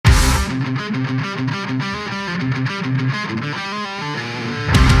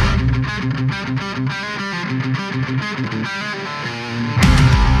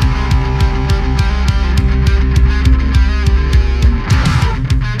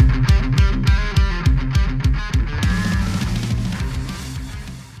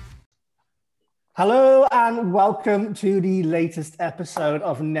Hello and welcome to the latest episode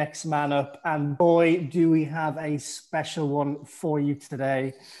of Next Man Up. And boy, do we have a special one for you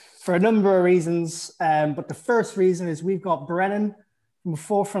today for a number of reasons. But the first reason is we've got Brennan from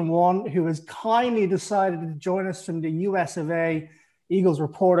 4 from 1 who has kindly decided to join us from the US of A, Eagles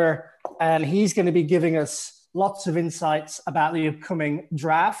reporter. And he's going to be giving us lots of insights about the upcoming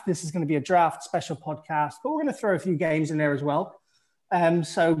draft. This is going to be a draft special podcast, but we're going to throw a few games in there as well.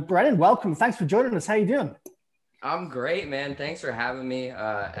 So Brennan, welcome. Thanks for joining us. How you doing? I'm great, man. Thanks for having me.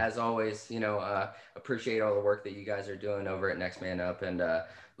 As always, appreciate all the work that you guys are doing over at Next Man Up, and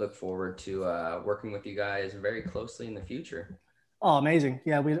look forward to working with you guys very closely in the future. Oh, amazing.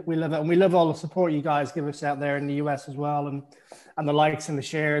 Yeah, we love it. And we love all the support you guys give us out there in the US as well, and the likes and the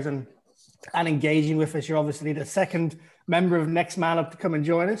shares and engaging with us. You're obviously the second member of Next Man Up to come and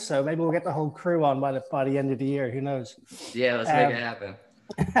join us. So maybe we'll get the whole crew on by the end of the year. Who knows? Yeah, let's make it happen.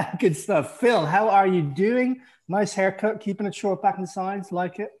 Good stuff. Phil, how are you doing? Nice haircut, keeping it short back and sides.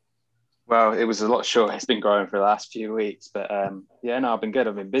 Like it? Well, it was a lot short. It's been growing for the last few weeks. But I've been good.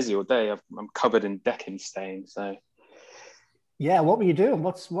 I've been busy all day. I'm covered in decking stains. So yeah, what were you doing?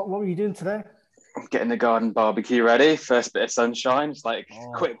 What were you doing today? I'm getting the garden barbecue ready. First bit of sunshine. It's like,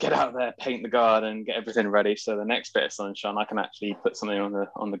 quick, get out there, paint the garden, get everything ready. So the next bit of sunshine, I can actually put something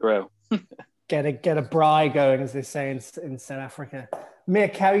on the grill. Get a braai going, as they say in South Africa.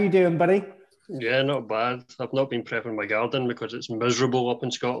 Mick, how are you doing, buddy? Yeah, not bad. I've not been prepping my garden because it's miserable up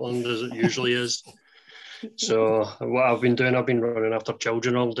in Scotland as it usually is. So what I've been doing, I've been running after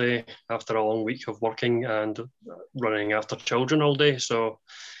children all day after a long week of working and running after children all day. So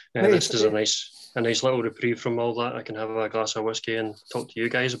this is a nice little reprieve from all that. I can have a glass of whiskey and talk to you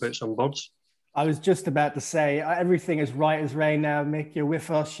guys about some birds. I was just about to say, everything is right as rain now. Mick, you're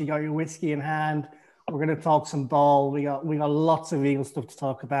with us. You got your whiskey in hand. We're going to talk some ball. We got lots of Eagle stuff to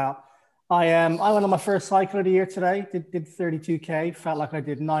talk about. I went on my first cycle of the year today. Did 32K. Felt like I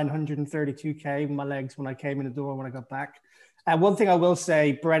did 932K with my legs when I came in the door when I got back. And one thing I will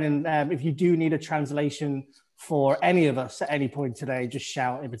say, Brennan, if you do need a translation for any of us at any point today, just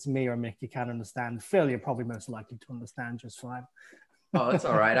shout. If it's me or Mick, you can't understand. Phil, you're probably most likely to understand just fine. Oh, that's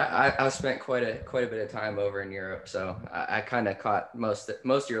all right. I spent quite a bit of time over in Europe, so I kind of caught most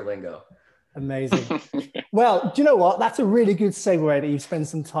of your lingo. Amazing. Well, do you know what? That's a really good segue that you spend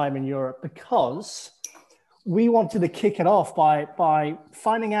some time in Europe, because we wanted to kick it off by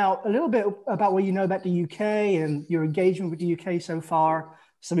finding out a little bit about what you know about the UK and your engagement with the UK so far.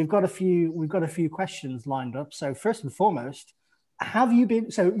 So we've got a few questions lined up. So first and foremost, have you been?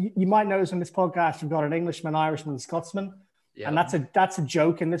 So you might notice on this podcast we've got an Englishman, Irishman, and Scotsman. Yep. And that's a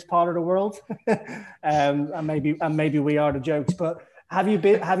joke in this part of the world. and maybe we are the jokes, but have you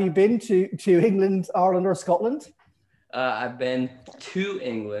been to England, Ireland, or Scotland? I've been to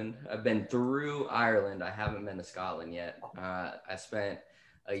England. I've been through Ireland. I haven't been to Scotland yet. I spent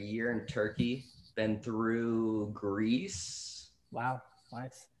a year in Turkey, been through Greece. Wow,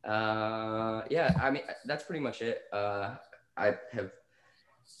 nice. Yeah, I mean, that's pretty much it. I have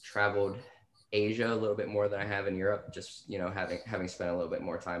traveled Asia a little bit more than I have in Europe, just, having spent a little bit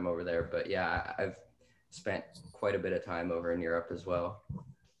more time over there. But yeah, I've spent quite a bit of time over in Europe as well.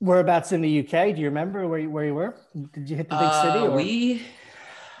 Whereabouts in the UK? Do you remember where you were? Did you hit the big city? Or?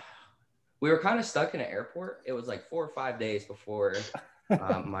 We were kind of stuck in an airport. It was like 4 or 5 days before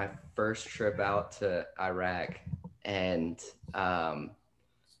my first trip out to Iraq. And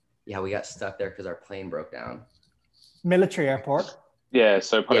we got stuck there because our plane broke down. Military airport? Yeah,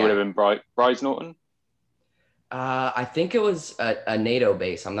 so probably would have been Brize Norton. I think it was a NATO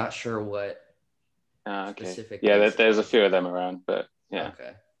base. I'm not sure what specific. Yeah, there's a few of them around, but yeah.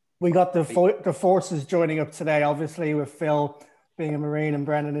 Okay. We got the forces joining up today, obviously, with Phil being a Marine and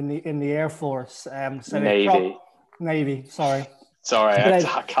Brennan in the Air Force. So Navy. Sorry,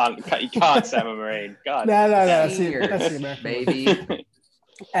 I can't. You can't say I'm a Marine. God. No. That's the American baby.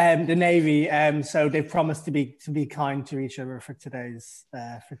 The Navy. So they've promised to be kind to each other for today's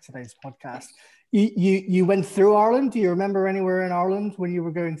podcast. You went through Ireland. Do you remember anywhere in Ireland when you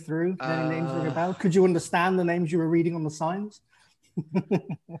were going through? Did any names ring a bell? Could you understand the names you were reading on the signs?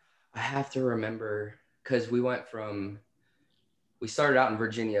 I have to remember, because we started out in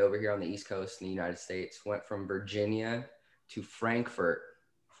Virginia over here on the East Coast in the United States, went from Virginia to Frankfurt,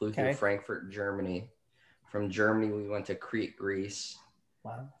 flew through Frankfurt, Germany. From Germany, we went to Crete, Greece.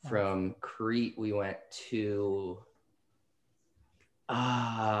 Wow. From Crete, we went to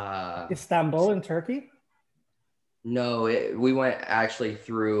Istanbul in Turkey? No, we went actually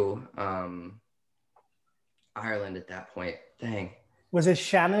through Ireland at that point. Dang. Was it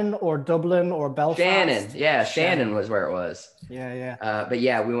Shannon or Dublin or Belfast? Shannon. Yeah, Shannon was where it was. Yeah. But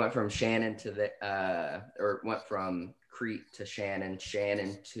yeah, we went from Shannon to went from Crete to Shannon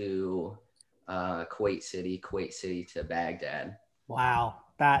to Kuwait City to Baghdad. Wow,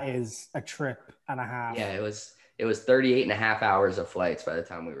 that is a trip and a half. Yeah, it was 38 and a half hours of flights by the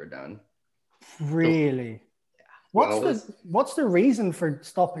time we were done. Really? Yeah. What's the reason for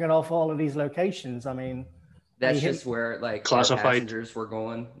stopping it off all of these locations? I mean, that's just where like classified passengers were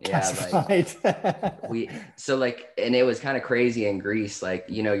going. Classified. Like and it was kind of crazy in Greece. Like,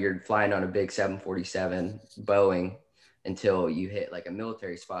 you know, you're flying on a big 747 Boeing until you hit like a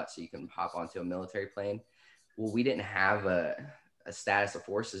military spot so you can hop onto a military plane. Well, we didn't have a status of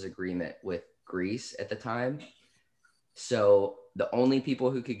forces agreement with Greece at the time. So the only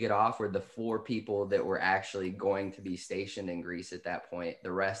people who could get off were the 4 people that were actually going to be stationed in Greece at that point.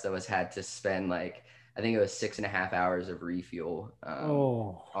 The rest of us had to spend like, I think it was 6.5 hours of refuel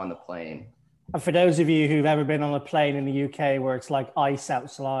on the plane. And for those of you who've ever been on a plane in the UK where it's like ice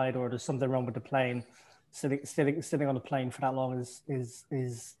outside or there's something wrong with the plane, sitting on a plane for that long is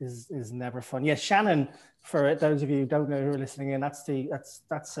never fun. Yeah, Shannon, for those of you who don't know who are listening in, that's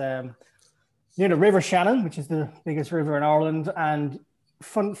near the River Shannon, which is the biggest river in Ireland. And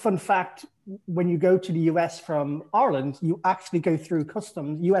fun fact, when you go to the US from Ireland, you actually go through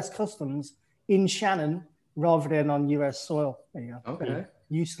US customs in Shannon rather than on US soil. There you go. Okay.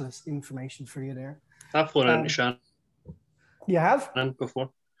 Useless information for you there. I've flown into Shannon. You have? Before.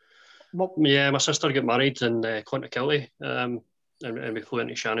 Well, yeah, my sister got married in Clontarkilty, and we flew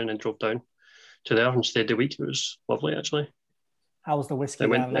into Shannon and drove down to there and stayed a week. It was lovely, actually. How was the whiskey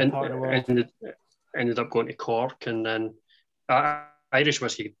down that part of the world? Ended up going to Cork, and then Irish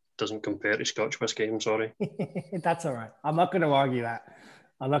whiskey doesn't compare to Scotch whiskey. I'm sorry. That's all right. I'm not going to argue that.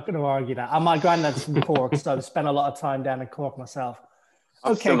 And my granddad's from Cork, so I've spent a lot of time down in Cork myself.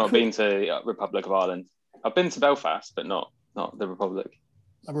 I've still not been to Republic of Ireland. I've been to Belfast, but not the Republic.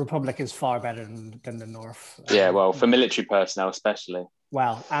 The Republic is far better than the North. Yeah, well, for military personnel especially.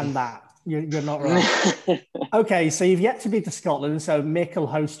 Well, and that. You're not wrong. Okay, so you've yet to be to Scotland, so Mick will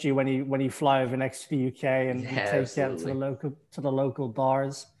host you when you fly over next to the UK and take you out to the local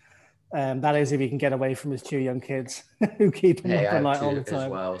bars. That is if he can get away from his 2 young kids who keep him up all night all the time. As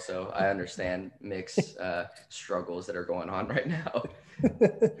well, so I understand Mick's struggles that are going on right now.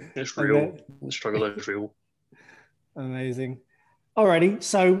 It's real. Okay. The struggle is real. Amazing. Alrighty,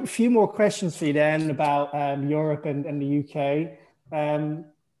 so a few more questions for you then about Europe and the UK.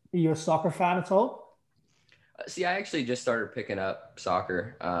 Are you a soccer fan at all? See, I actually just started picking up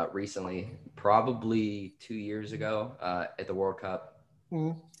soccer recently, probably 2 years ago at the World Cup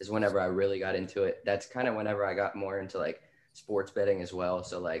is whenever I really got into it. That's kind of whenever I got more into like sports betting as well.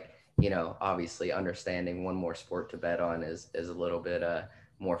 So like, you know, obviously understanding one more sport to bet on is a little bit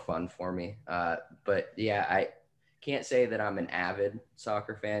more fun for me. But yeah, I can't say that I'm an avid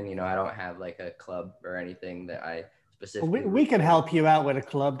soccer fan. You know, I don't have like a club or anything that I specifically. We can help you out with a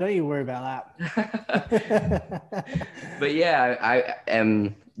club. Don't you worry about that. But yeah, I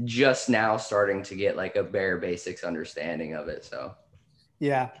am just now starting to get like a bare basics understanding of it. So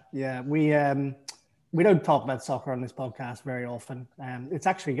yeah. We don't talk about soccer on this podcast very often. It's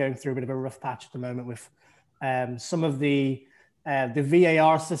actually going through a bit of a rough patch at the moment with some of the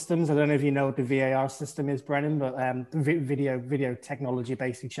VAR systems. I don't know if you know what the VAR system is, Brennan, but video technology,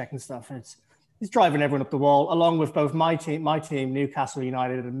 basically checking stuff. And it's driving everyone up the wall, along with both my team, Newcastle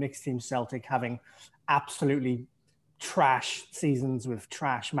United, and mixed team Celtic having absolutely trash seasons with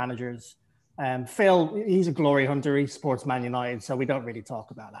trash managers. Phil, he's a glory hunter. He supports Man United, so we don't really talk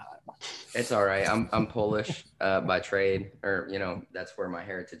about that much. It's all right. I'm Polish by trade, or you know, that's where my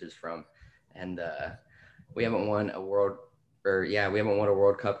heritage is from, and we haven't won a World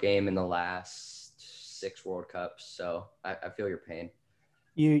Cup game in the last 6 World Cups. So I feel your pain.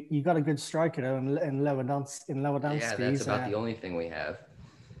 You got a good striker though in Lewandowski. Yeah, that's about the only thing we have.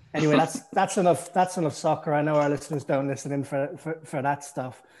 Anyway, that's enough. That's enough soccer. I know our listeners don't listen in for that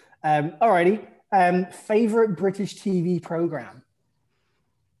stuff. Alrighty. Favorite British TV program?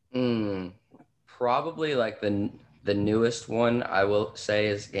 Probably like the newest one I will say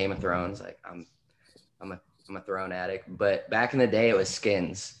is Game of Thrones. Like I'm a Throne addict, but back in the day it was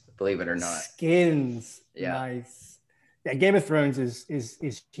Skins. Believe it or not. Skins. Yeah. Nice. Yeah, Game of Thrones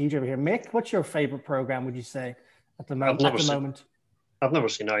is huge over here. Mick, what's your favorite program? Would you say at the moment? I've never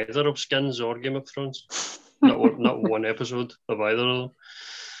seen either of Skins or Game of Thrones. Not one episode of either of them.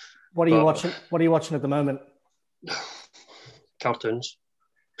 What are you watching? What are you watching at the moment? Cartoons.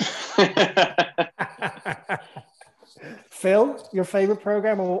 Phil, your favorite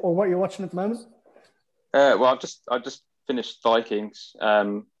program or what you're watching at the moment? Well, I've just finished Vikings.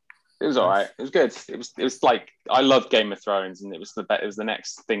 It was all right. It was good. It was like, I loved Game of Thrones, and it was the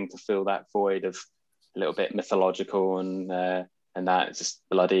next thing to fill that void of a little bit mythological and that it's just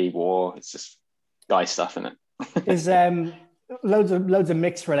bloody war. It's just guy stuff in it. Is loads of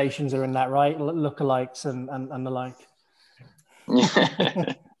mixed relations are in that, right? Lookalikes and the like.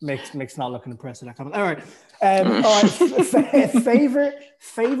 Mixed not looking impressive. That comment. All right.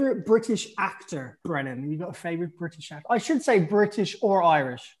 Favorite British actor, Brennan. You got a favorite British actor? I should say British or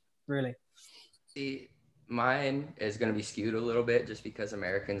Irish, really. See, mine is going to be skewed a little bit just because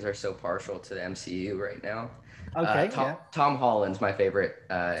Americans are so partial to the MCU right now. Okay. Tom Holland's my favorite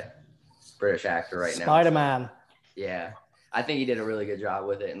British actor right now. Spider-Man. So, yeah, I think he did a really good job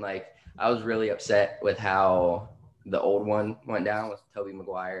with it, and like I was really upset with how the old one went down with Tobey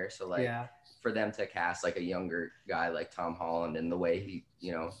Maguire. So like for them to cast like a younger guy like Tom Holland and the way he,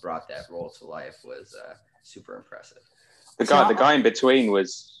 brought that role to life was super impressive. The guy in between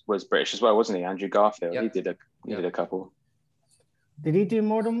was British as well, wasn't he? Andrew Garfield. Yep. He did a couple. Did he do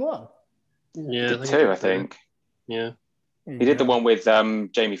more than one? Yeah, I think. Yeah. He did the one with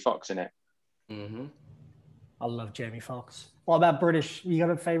Jamie Foxx in it. Mm-hmm. I love Jamie Foxx. What about British? You got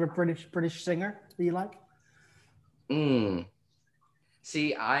a favorite British singer that you like?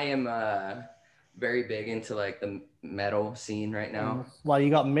 See, I am very big into like the metal scene right now. Well, you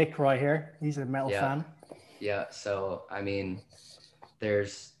got Mick right here. He's a metal fan. Yeah. So, I mean,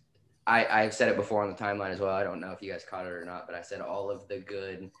 I've said it before on the timeline as well. I don't know if you guys caught it or not, but I said all of the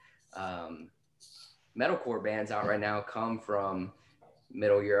good metalcore bands out right now come from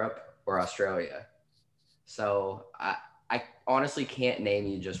Middle Europe or Australia. So I honestly can't name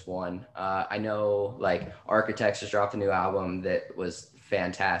you just one. I know like Architects just dropped a new album that was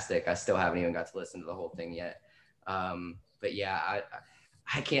fantastic. I still haven't even got to listen to the whole thing yet. But yeah,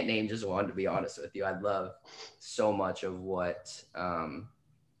 I can't name just one, to be honest with you. I love so much of what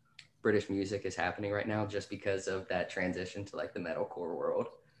British music is happening right now just because of that transition to like the metalcore world.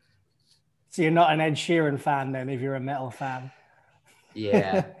 So you're not an Ed Sheeran fan then if you're a metal fan?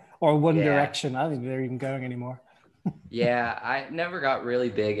 Yeah. Or One Direction. I don't think they're even going anymore. Yeah, I never got really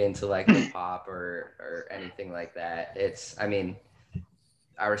big into like the pop or anything like that.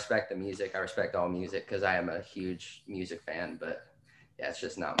 I respect the music. I respect all music because I am a huge music fan, but yeah, it's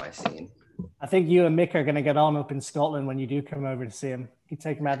just not my scene. I think you and Mick are going to get on up in Scotland when you do come over to see him. You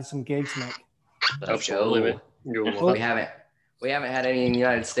take him out to some gigs, Mick. Absolutely, We haven't had any in the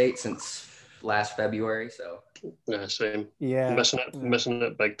United States since last February, so yeah, same. Yeah, missing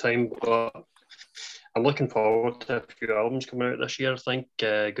it big time. But I'm looking forward to a few albums coming out this year. I think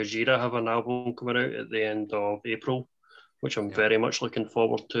Gojira have an album coming out at the end of April, which I'm very much looking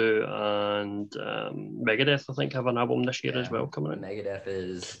forward to. And Megadeth, I think, have an album this year as well coming out.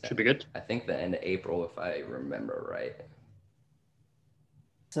 Megadeth should be good. I think the end of April, if I remember right.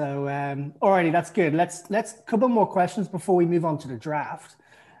 So, alrighty, that's good. Let's couple more questions before we move on to the draft.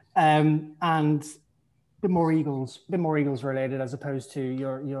 And a bit more Eagles related as opposed to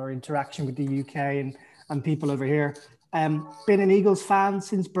your interaction with the UK and people over here. Been an Eagles fan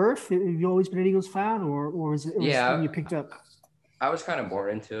since birth? Have you always been an Eagles fan, or is it you picked up? I was kind of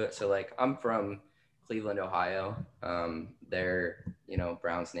born into it. So like I'm from Cleveland, Ohio. They're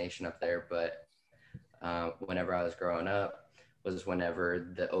Browns Nation up there, but whenever I was growing up was whenever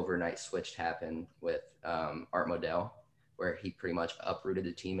the overnight switch happened with Art Modell, where he pretty much uprooted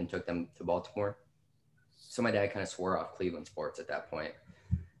the team and took them to Baltimore. So my dad kind of swore off Cleveland sports at that point.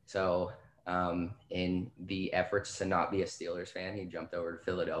 So in the efforts to not be a Steelers fan, he jumped over to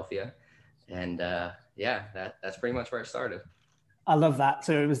Philadelphia. And that's pretty much where it started. I love that.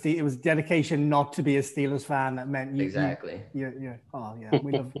 So it was dedication not to be a Steelers fan that meant you. Exactly. Yeah. Oh yeah.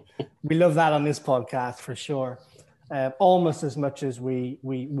 We love that on this podcast for sure. Almost as much as we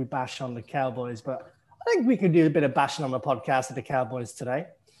bash on the Cowboys, but I think we can do a bit of bashing on the podcast of the Cowboys today.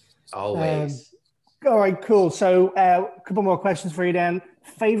 Always. All right, cool. So a couple more questions for you then.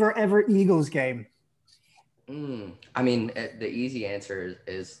 Favorite ever Eagles game? The easy answer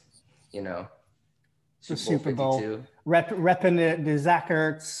is the Super Bowl. Repping the Zach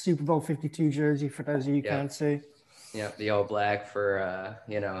Ertz Super Bowl 52 jersey for those of you who can't see. Yeah, the all black for,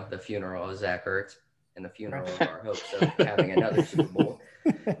 the funeral of Zach Ertz and the funeral of our hopes of having another Super Bowl.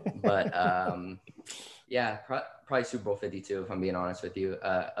 But, probably Super Bowl 52, if I'm being honest with you.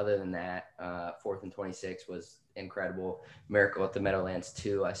 Other than that, 4th and 26 was incredible. Miracle at the Meadowlands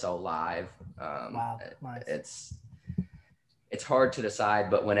 2, I saw live. Wow, nice. It's hard to decide,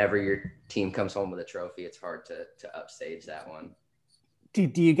 but whenever your team comes home with a trophy, it's hard to upstage that one. Do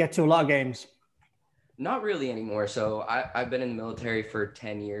you get to a lot of games? Not really anymore. So I've been in the military for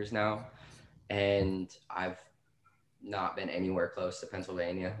 10 years now, and I've not been anywhere close to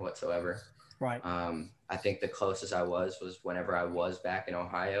Pennsylvania whatsoever. Right. I think the closest I was whenever I was back in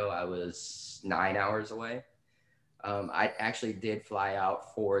Ohio. I was 9 hours away. I actually did fly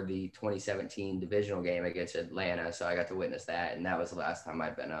out for the 2017 divisional game against Atlanta, so I got to witness that, and that was the last time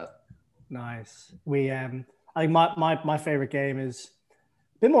I'd been up. Nice. I think my favorite game is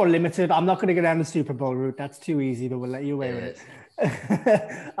a bit more limited. I'm not going to go down the Super Bowl route. That's too easy, but we'll let you away with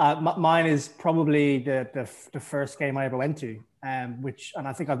it. Mine is probably the first game I ever went to, which, and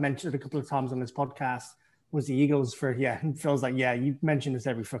I think I've mentioned it a couple of times on this podcast, was the Eagles for, it feels like, you mention this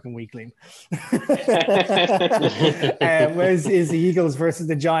every fucking week, Liam. Whereas is the Eagles versus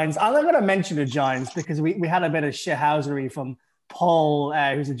the Giants. I'm not going to mention the Giants because we had a bit of shithousery from Paul,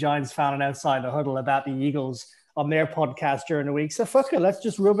 who's a Giants fan and outside the huddle, about the Eagles on their podcast during the week. So fuck it, let's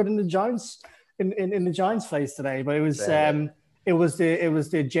just rub it in the Giants in the Giants' face today. But it was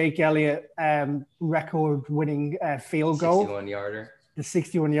the Jake Elliott record-winning field goal, 61-yarder. The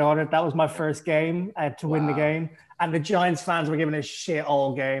 61-yarder. That was my first game to win the game, and the Giants fans were giving us shit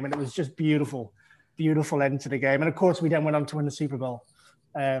all game, and it was just beautiful end to the game. And of course, we then went on to win the Super Bowl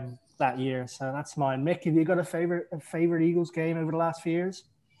that year. So that's mine. Mick, have you got a favorite Eagles game over the last few years?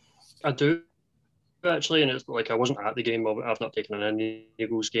 I do, actually, and it's like I wasn't at the game. I've not taken an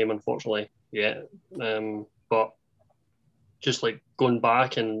Eagles game, unfortunately, yet. But just like going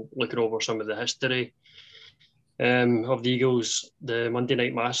back and looking over some of the history of the Eagles, the Monday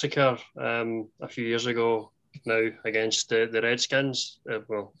Night Massacre a few years ago now against the Redskins.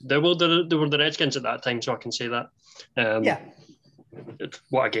 Well, they were the Redskins at that time, so I can say that.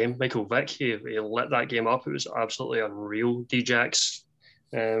 What a game. Michael Vick, he lit that game up. It was absolutely unreal. D-Jax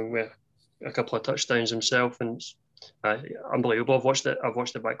with a couple of touchdowns himself, and unbelievable. I've watched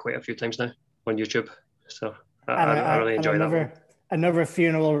it back quite a few times now on YouTube, so I really enjoy that one. Another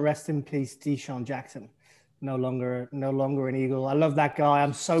funeral, rest in peace, Deshaun Jackson. No longer an Eagle. I love that guy.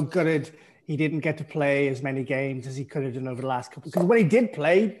 I'm so gutted he didn't get to play as many games as he could have done over the last couple. Because when he did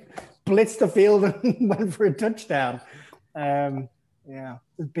play, blitzed the field and went for a touchdown.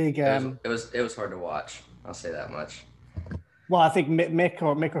 Big. It was hard to watch. I'll say that much. Well, I think Mick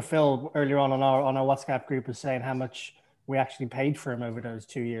or Phil earlier on our WhatsApp group was saying how much we actually paid for him over those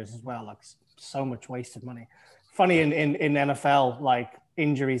 2 years as well. Like so much wasted money. Funny in NFL, like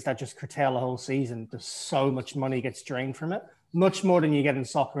injuries that just curtail a whole season. There's so much money gets drained from it. Much more than you get in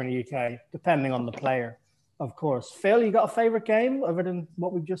soccer in the UK, depending on the player, of course. Phil, you got a favorite game other than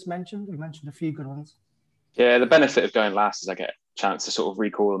what we've just mentioned? We mentioned a few good ones. Yeah, the benefit of going last is I get a chance to sort of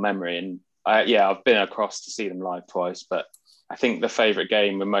recall the memory. And I've been across to see them live twice, but I think the favorite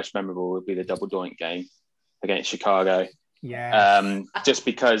game, the most memorable, would be the double doink game against Chicago. Yeah. Just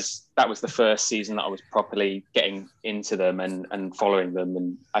because that was the first season that I was properly getting into them and following them.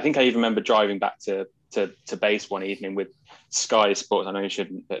 And I think I even remember driving back to base one evening with Sky Sports. I know you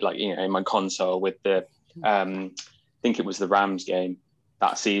shouldn't, but in my console with I think it was the Rams game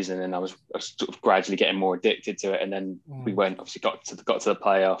that season, and I was sort of gradually getting more addicted to it. And then we got to the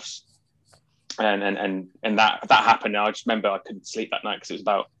playoffs, and that happened. And I just remember I couldn't sleep that night because it was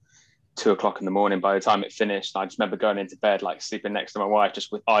about 2 o'clock in the morning by the time it finished. I just remember going into bed, like sleeping next to my wife, just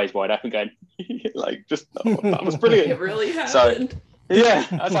with eyes wide open, going, that was brilliant. It really happened. So, yeah,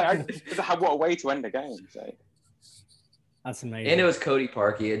 I was like, what a way to end the game. So. That's amazing. And it was Cody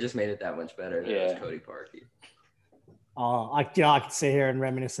Parkey. It just made it that much better. It was Cody Parkey. I could sit here and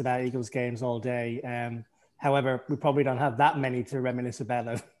reminisce about Eagles games all day. However, we probably don't have that many to reminisce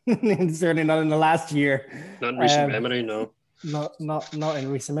about. Certainly not in the last year. Not in recent memory, no. Not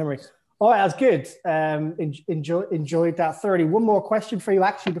in recent memory. All right, that's good. Enjoyed that 30. One more question for you,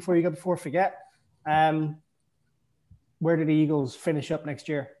 actually, before I forget. Where do the Eagles finish up next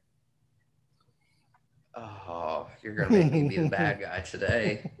year? Oh, you're gonna make me be the bad guy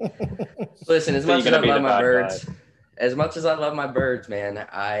today. Listen, as much as I love my birds, man,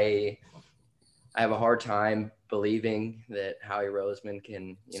 I have a hard time believing that Howie Roseman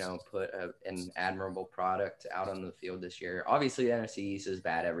can, put an admirable product out on the field this year. Obviously, the NFC East is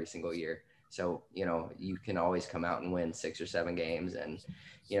bad every single year. So, you can always come out and win 6 or 7 games and,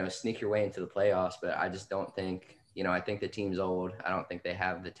 sneak your way into the playoffs. But I just don't think, I think the team's old. I don't think they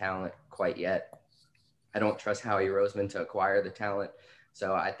have the talent quite yet. I don't trust Howie Roseman to acquire the talent.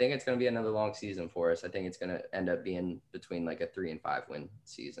 So I think it's going to be another long season for us. I think it's going to end up being between like a 3-5 win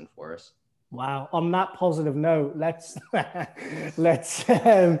season for us. Wow. On that positive note, let's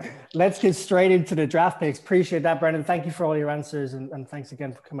get straight into the draft picks. Appreciate that, Brendan. Thank you for all your answers, and thanks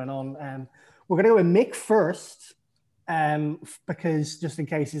again for coming on. We're going to go with Mick first, because just in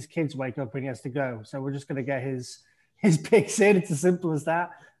case his kids wake up and he has to go. So we're just going to get his picks in. It's as simple as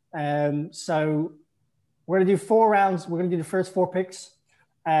that. So We're going to do 4 rounds. We're going to do the first 4 picks.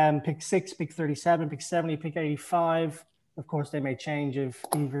 Pick 6, pick 37, pick 70, pick 85. Of course, they may change if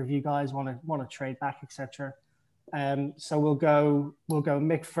either of you guys want to trade back, etc. So we'll go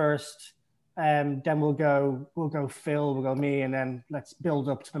Mick first. Then we'll go Phil, we'll go me, and then let's build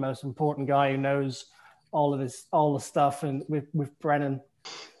up to the most important guy who knows all the stuff, and with Brennan.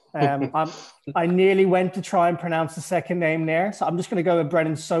 I nearly went to try and pronounce the second name there, so I'm just going to go with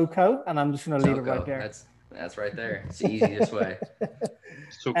Brennan Soko, and I'm just going to leave it right there. That's right there. It's the easiest way.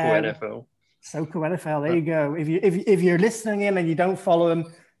 Soko NFL. Soko NFL. There you go. If you're listening in and you don't follow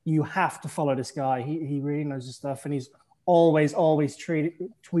him, you have to follow this guy. He really knows his stuff, and he's always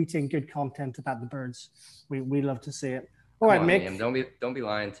tweeting good content about the birds. We love to see it. All right, Mick. Liam, don't be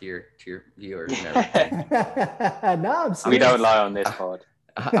lying to your viewers and everything. No, I'm serious. We don't lie on this pod.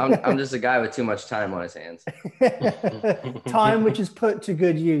 I'm just a guy with too much time on his hands. Time which is put to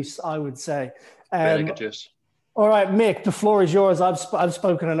good use, I would say. Very good use. All right, Mick, the floor is yours. I've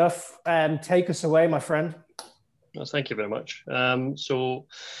spoken enough. Take us away, my friend. Well, thank you very much. So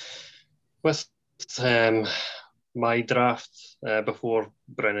with my draft, before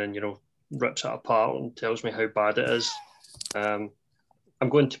Brennan, rips it apart and tells me how bad it is, I'm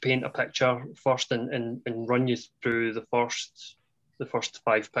going to paint a picture first and run you through the first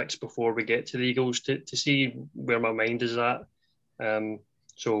 5 picks before we get to the Eagles to see where my mind is at.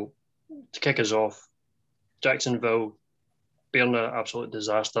 So to kick us off, Jacksonville, being an absolute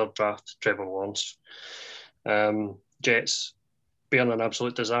disaster, draft Trevor Lawrence. Jets, being an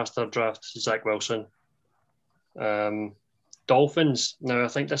absolute disaster, draft Zach Wilson. Dolphins, now I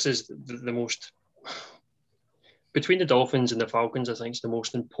think this is the most, between the Dolphins and the Falcons, I think it's the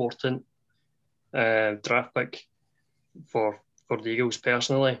most important draft pick for the Eagles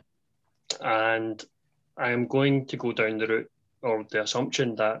personally. And I am going to go down the route or the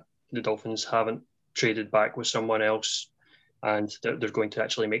assumption that the Dolphins haven't traded back with someone else and they're going to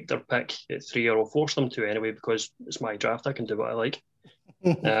actually make their pick at 3, or I'll force them to anyway, because it's my draft. I can do what I like.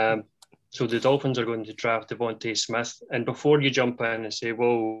 So the Dolphins are going to draft Devontae Smith. And before you jump in and say,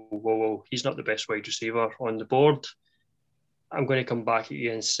 whoa, he's not the best wide receiver on the board, I'm going to come back at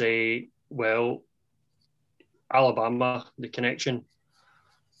you and say, well, Alabama, the connection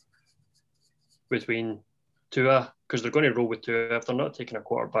between Tua, because they're going to roll with Tua. If they're not taking a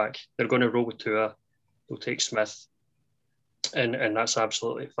quarterback, they're going to roll with Tua. They'll take Smith, and that's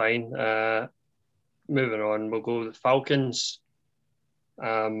absolutely fine. Moving on, we'll go with the Falcons.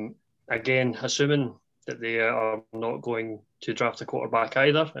 Again, assuming that they are not going to draft a quarterback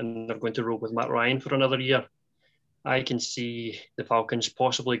either, and they're going to roll with Matt Ryan for another year, I can see the Falcons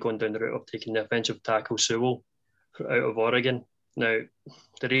possibly going down the route of taking the offensive tackle Sewell out of Oregon. Now,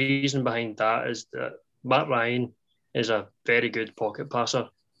 the reason behind that is that Matt Ryan is a very good pocket passer,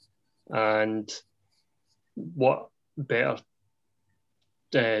 and what better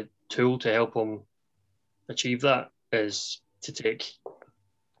tool to help him achieve that is to take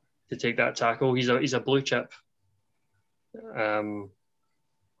that tackle. He's a blue chip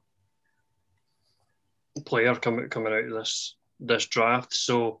player coming out of this draft.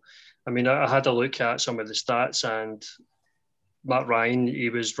 So, I mean, I had a look at some of the stats, and Matt Ryan, he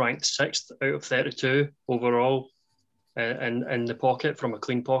was ranked 6th out of 32 overall in the pocket, from a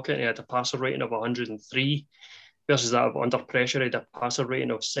clean pocket. He had a passer rating of 103 versus that of under pressure. He had a passer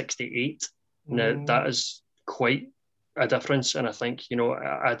rating of 68. Now, that is quite a difference, and I think,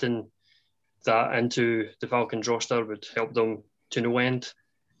 adding that into the Falcons roster would help them to no end.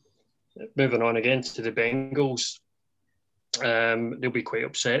 Moving on again to the Bengals, they'll be quite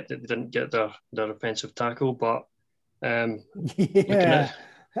upset that they didn't get their offensive tackle, but absolutely.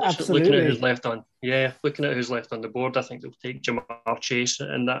 Looking at who's left on the board, I think they'll take Jamar Chase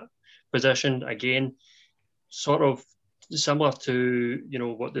in that position again, sort of similar to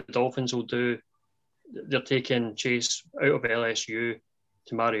what the Dolphins will do. They're taking Chase out of LSU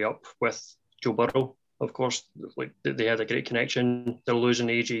to marry up with Joe Burrow. Of course, like they had a great connection. They're losing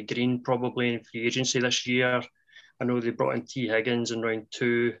AJ Green probably in free agency this year. I know they brought in T. Higgins in round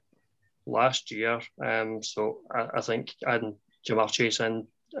 2 last year. So I think adding Jamar Chase into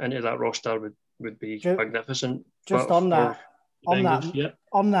that roster would be magnificent. Just on that,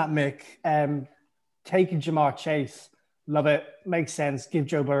 Mick, taking Jamar Chase, love it, makes sense. Give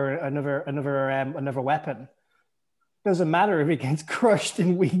Joe Burrow another weapon. Doesn't matter if he gets crushed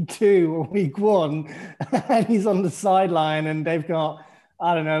in week 2 or week 1 and he's on the sideline and they've got,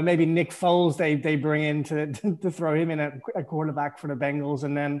 I don't know, maybe Nick Foles they bring in to throw him in at quarterback for the Bengals.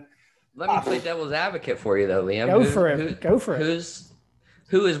 And then let me play devil's advocate for you though, Liam. Go for it.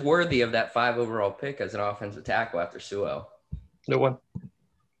 Who is worthy of that 5 overall pick as an offensive tackle after Sewell? No one.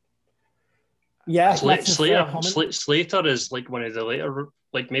 Yeah, Slater is like one of the later,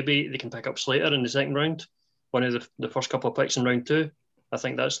 like maybe they can pick up Slater in the second round, one of the first couple of picks in round 2. I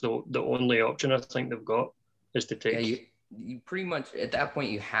think that's the only option I think they've got is to take. Yeah, you pretty much at that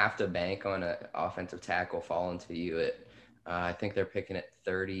point you have to bank on an offensive tackle falling to you at I think they're picking at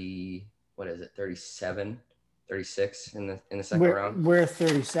 30. What is it? 37, 36 in the second round. We're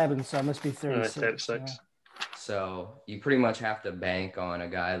 37, so it must be 36. 36. Yeah. So you pretty much have to bank on a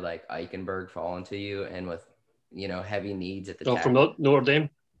guy like Eichenberg falling to you, and with heavy needs at the tackle. From Notre Dame.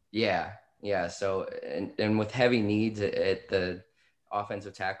 Yeah. So and with heavy needs at the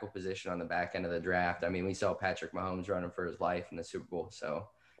offensive tackle position on the back end of the draft. I mean, we saw Patrick Mahomes running for his life in the Super Bowl. So,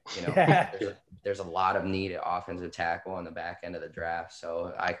 there's a lot of need at offensive tackle on the back end of the draft.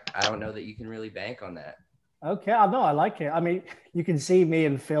 So I don't know that you can really bank on that. Okay. I like it. I mean, you can see me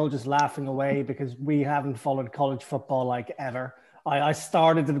and Phil just laughing away because we haven't followed college football like ever. I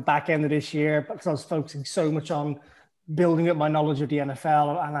started at the back end of this year because I was focusing so much on building up my knowledge of the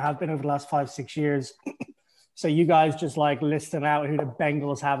NFL, and I have been over the last 5-6 years. So you guys just like listing out who the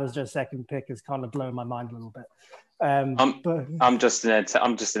Bengals have as their second pick is kind of blowing my mind a little bit. I'm just in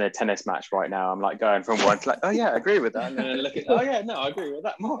a tennis match right now. I'm like going from one to like, oh yeah, I agree with that, and then I look at, oh yeah, no, I agree with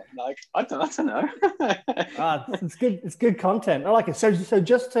that more. Like I don't know. It's good. It's good content. I like it. So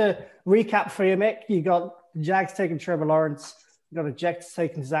just to recap for you, Mick, you got the Jags taking Trevor Lawrence. You got the Jets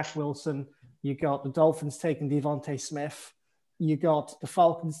taking Zach Wilson. You got the Dolphins taking Devontae Smith. You got the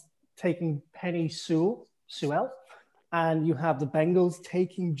Falcons taking Penny Sewell, and you have the Bengals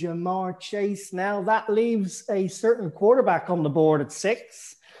taking Jamar Chase. Now that leaves a certain quarterback on the board at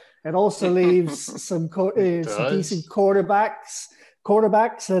 6. It also leaves some decent quarterbacks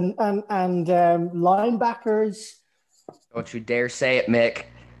and linebackers. Don't you dare say it, Mick.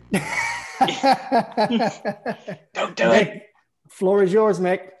 Don't do it. Floor is yours,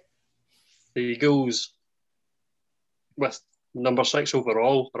 Mick. The Eagles, with number 6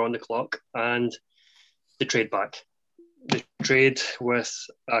 overall, are on the clock, and they trade back. They trade with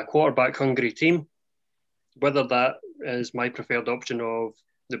a quarterback-hungry team. Whether that is my preferred option of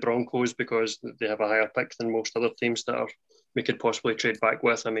the Broncos because they have a higher pick than most other teams that we could possibly trade back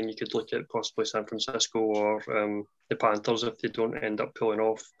with. I mean, you could look at possibly San Francisco or the Panthers if they don't end up pulling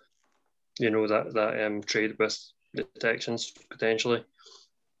off, that trade with the Texans potentially.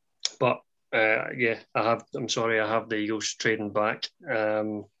 But I have the Eagles trading back.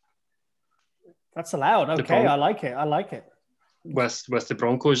 That's allowed. Okay, I like it. With the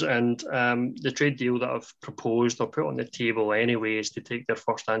Broncos, and the trade deal that I've proposed or put on the table anyway is to take their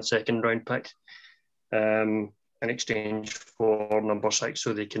first and second round pick in exchange for number 6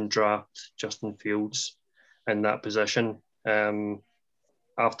 so they can draft Justin Fields in that position.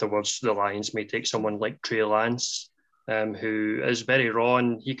 Afterwards, the Lions may take someone like Trey Lance, who is very raw,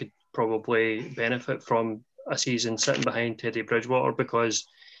 and he could probably benefit from a season sitting behind Teddy Bridgewater because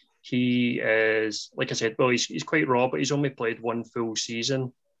he is, like I said, well, he's quite raw, but he's only played one full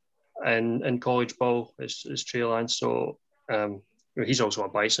season in college ball as Trey Lance. So he's also a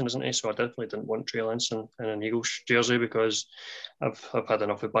Bison, isn't he? So I definitely didn't want Trey Lance in an Eagles jersey because I've had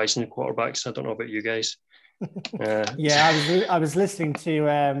enough of Bison quarterbacks. I don't know about you guys. I was listening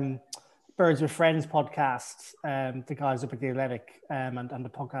to Birds with Friends podcast, the guys up at The Athletic, and the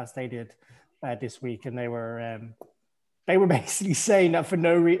podcast they did this week, and they were basically saying that for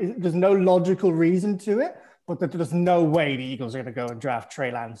no reason, there's no logical reason to it, but that there's no way the Eagles are going to go and draft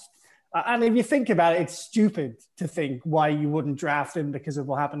Trey Lance. And if you think about it, it's stupid to think why you wouldn't draft him because of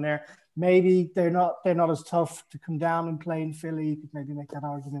what happened there. Maybe they're not as tough to come down and play in Philly. You could maybe make that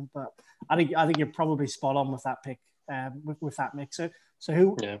argument, but I think you're probably spot on with that pick, with that mix. So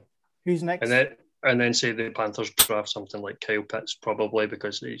who's next? And then say the Panthers draft something like Kyle Pitts probably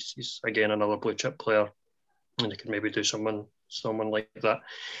because he's again another blue chip player. And they could maybe do someone like that.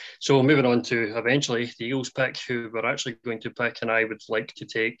 So moving on to eventually the Eagles pick, who we're actually going to pick, and I would like to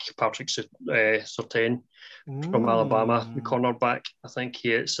take Patrick Surtain from Alabama, the cornerback. I think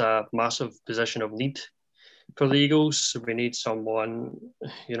it's a massive position of need for the Eagles. So we need someone,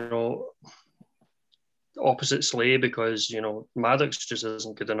 opposite Slay because, Maddox just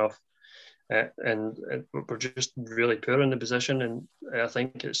isn't good enough. And we're just really poor in the position. And I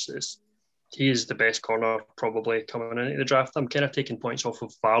think he is the best corner probably coming into the draft. I'm kind of taking points off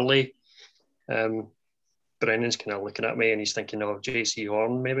of Farley. Brennan's kind of looking at me and he's thinking of JC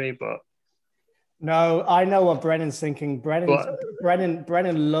Horn maybe, but no, I know what Brennan's thinking.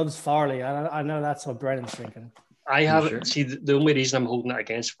 Brennan loves Farley. I know that's what Brennan's thinking. I haven't see the only reason I'm holding it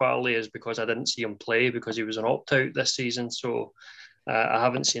against Farley is because I didn't see him play because he was an opt-out this season. So I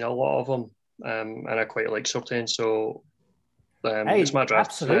haven't seen a lot of him, and I quite like Surtain. So Hey, it's my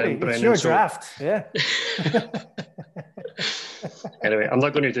draft. Absolutely, Brennan, it's your draft. Yeah. Anyway, I'm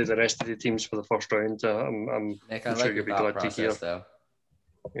not going to do the rest of the teams for the first round. Nick, I'm I sure like you'll your be thought glad to hear. process, though.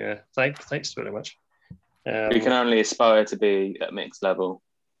 Yeah, thanks very much. You can only aspire to be at mixed level.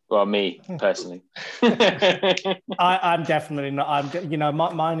 Well, me personally. I'm definitely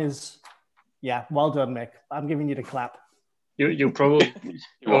not. Mine is, yeah. Well done, Mick. I'm giving you the clap. You'll probably.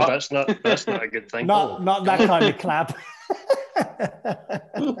 What? That's not a good thing. Not that kind of clap.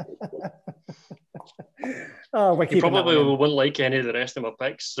 We're You keeping that probably one in. won't like any of the rest of my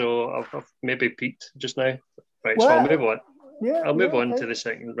picks, so I've maybe peaked just now. Right, Well, so I'll move on. Yeah, I'll move on okay. to the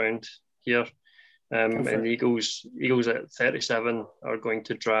second round here. for And it. the Eagles at 37 are going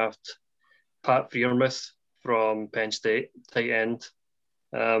to draft Pat Freiermuth from Penn State, tight end.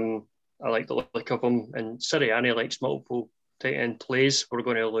 I like the look of him, and Sirianni likes multiple tight end plays. We're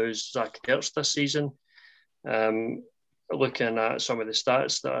going to lose Zach Ertz this season. Looking at some of the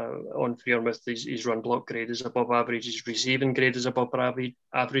stats that are on Freiermuth, his run block grade is above average. His receiving grade is above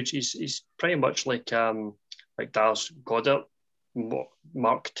average. He's pretty much like Dallas Goedert,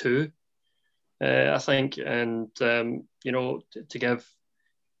 Mark II, I think. And to give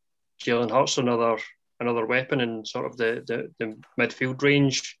Jalen Hurts another weapon in sort of the midfield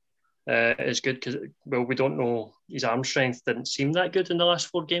range is good, because we don't know, his arm strength didn't seem that good in the last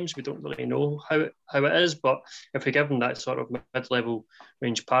 4 games. We don't really know how it is, but if we give him that sort of mid-level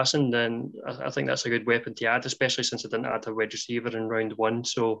range passing, then I think that's a good weapon to add, especially since I didn't add a wide receiver in round 1.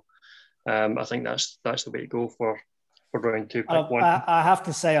 So I think that's the way to go for round 2, pick 1. I have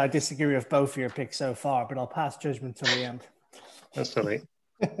to say I disagree with both of your picks so far, but I'll pass judgment till the end. That's all right.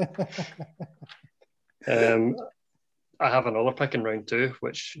 I have another pick in round 2,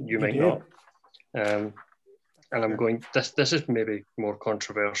 which you might not. And I'm going, this is maybe more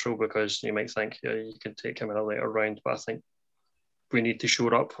controversial, because you might think you can take him in a later round, but I think we need to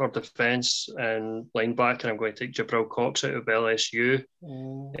shore up our defence and linebacker. I'm going to take Jabril Cox out of LSU.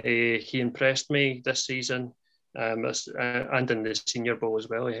 He impressed me this season, and in the Senior Bowl as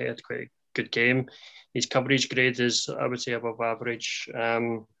well. He had quite a good game. His coverage grade is, I would say, above average.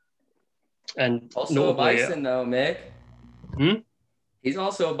 And also a Bison, though, Mick. He's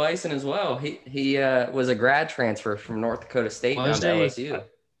also a Bison as well. He was a grad transfer from North Dakota State down to LSU.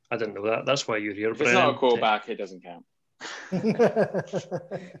 I didn't know that. That's why you're here, If it's not a quarterback, it doesn't count. I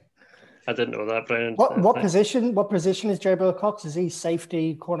didn't know that, Brennan. What position is Jabril Cox? Is he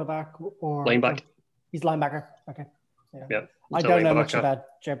safety, cornerback, or linebacker? He's linebacker. Okay. Yeah. I don't know much about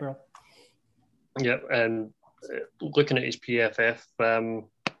Jabril. Yeah, and looking at his PFF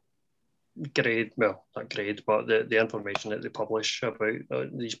grade, well, not grade, but the information that they publish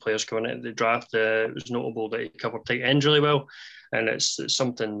about these players coming into the draft, it was notable that he covered tight ends really well, and it's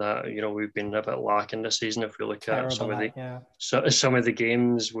something that we've been a bit lacking this season. If we look at some of the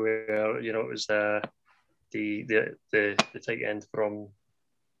games where it was the tight end from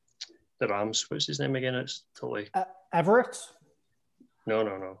the Rams. What's his name again? It's totally Everett.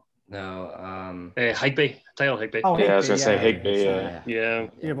 No. Higbee, Tyler Higbee. Oh, yeah, I was going to say Higbee. Yeah.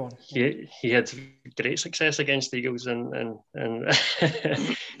 He had great success against the Eagles, and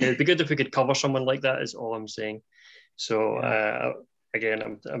it'd be good if we could cover someone like that. Is all I'm saying. So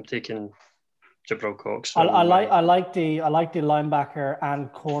again, I'm taking Jabril Cox. I like the linebacker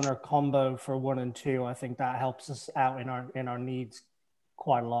and corner combo for 1 and 2. I think that helps us out in our needs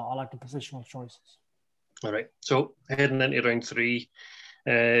quite a lot. I like the positional choices. All right. So heading into round 3.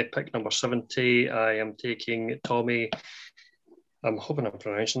 Pick number 70, I am taking Tommy. I'm hoping I'm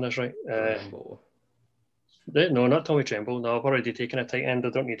pronouncing this right. No, not Tommy Tremble. No, I've already taken a tight end. I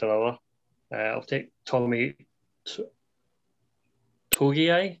don't need another. I'll take Tommy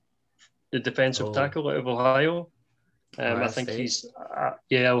Togiai, the defensive tackle out of Ohio. I think State. He's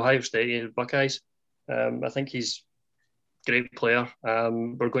Ohio State Buckeyes. I think he's a great player.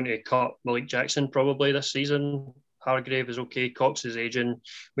 We're going to cut Malik Jackson probably this season. Hargrave is okay. Cox is aging.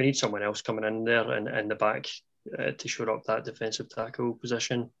 We need someone else coming in there and in the back to shore up that defensive tackle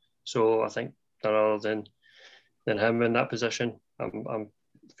position. So I think other than him in that position, I'm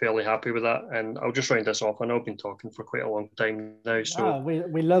fairly happy with that. And I'll just round this off. I know I've been talking for quite a long time now. So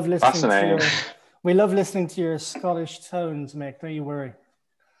we love listening to your Scottish tones, Mick. Don't you worry.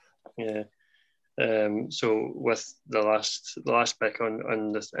 Yeah. So with the last pick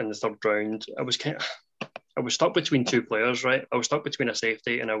in the third round, I was stuck between 2 players, right? I was stuck between a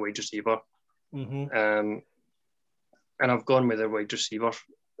safety and a wide receiver. And I've gone with a wide receiver.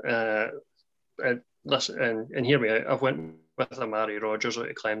 And hear me out. I've went with Amari Rogers out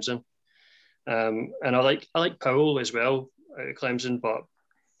of Clemson. And I like Powell as well out of Clemson, but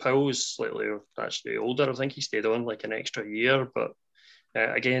Powell's slightly actually older. I think he stayed on like an extra year, but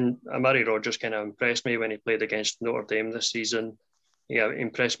again, Amari Rogers kind of impressed me when he played against Notre Dame this season. Yeah,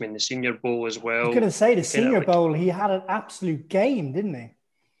 impressed me in the Senior Bowl as well. I was going to say the Senior Bowl, he had an absolute game, didn't he?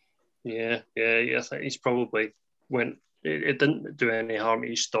 Yeah. I think he's probably went. It didn't do any harm to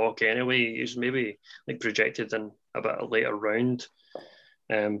his stock anyway. He's maybe like projected in a bit of a later round,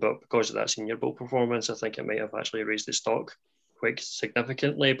 but because of that Senior Bowl performance, I think it might have actually raised the stock quite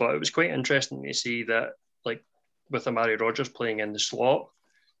significantly. But it was quite interesting to see that, like, with Amari Rogers playing in the slot,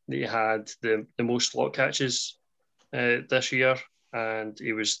 that he had the most slot catches this year, and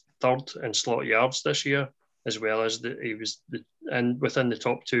he was third in slot yards this year, as well as he was within the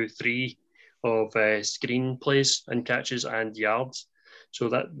top 2-3 of screen plays and catches and yards. So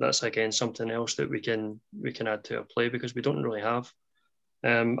that's again something else that we can add to our play, because we don't really have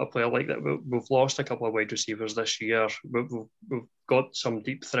a player like that. We've lost a couple of wide receivers this year. We've got some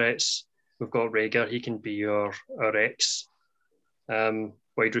deep threats. We've got Rager. He can be our X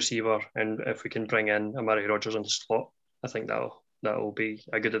wide receiver, and if we can bring in Amari Rogers in the slot, I think that'll be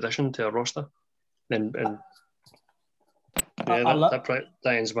a good addition to our roster. And that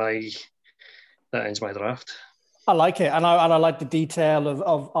ends my draft. I like it, and I like the detail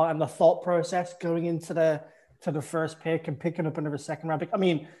of and the thought process going into the first pick and picking up another second round pick. I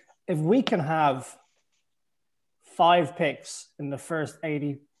mean, if we can have 5 picks in the first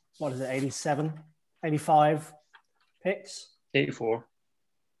 87, 85 picks? 84.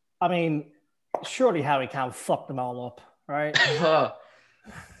 I mean, surely Harry can fuck them all up, right?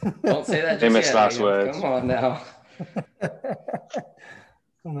 Don't say that. Famous last words. Come on now.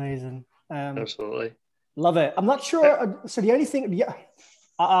 Amazing. Absolutely. Love it. I'm not sure. So the only thing,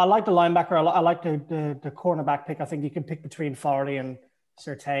 I like the linebacker. I like the cornerback pick. I think you can pick between Farley and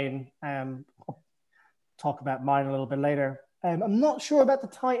Surtain. I'll talk about mine a little bit later. I'm not sure about the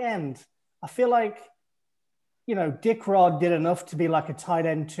tight end. I feel like, Dick Rod did enough to be like a tight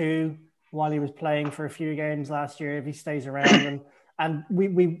end 2 while he was playing for a few games last year, if he stays around. And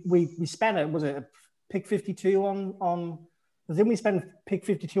we spent it, was it pick 52 on didn't we spend pick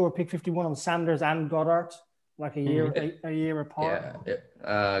 52 or pick 51 on Sanders and Goddard, like a year apart?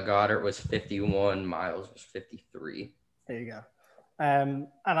 Yeah, Goddard was 51, Miles was 53. There you go. And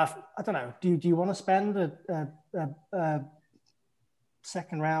I don't know. Do you want to spend a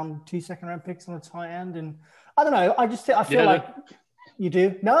second round picks on a tight end? And I don't know. I feel like you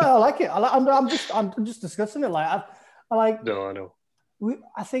do. No, I like it. I'm just discussing it. Like I like. No, I know.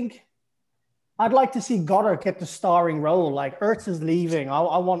 I think I'd like to see Goddard get the starring role. Like Ertz is leaving.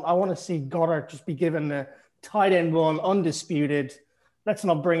 I want to see Goddard just be given the tight end one, undisputed. Let's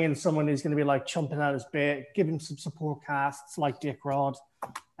not bring in someone who's going to be like chomping at his bit. Give him some support casts like Dick Rod.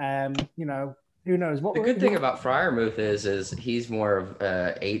 Who knows? The good thing about Freiermuth is he's more of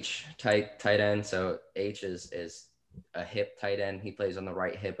a H tight end. So H is a hip tight end. He plays on the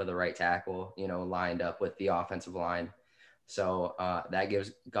right hip of the right tackle, lined up with the offensive line. So that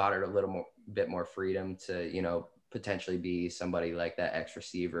gives Goddard a bit more freedom to, potentially be somebody like that X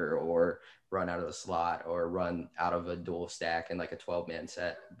receiver, or run out of the slot, or run out of a dual stack in like a 12-man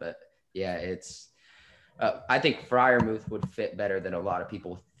set. But yeah, I think Freiermuth would fit better than a lot of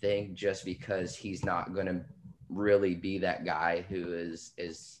people think, just because he's not going to really be that guy who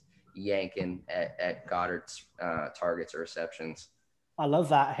is yanking at Goddard's targets or receptions. I love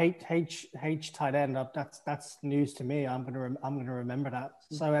that H tight end up. That's news to me. I'm gonna remember that.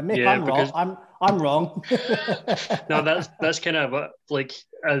 So Mick, yeah, I'm wrong. No, that's kind of like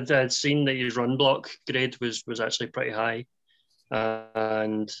I'd seen that his run block grade was actually pretty high,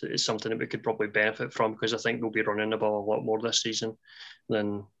 and it's something that we could probably benefit from, because I think we'll be running the ball a lot more this season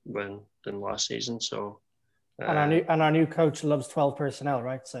than last season. So, and our new coach loves 12 personnel,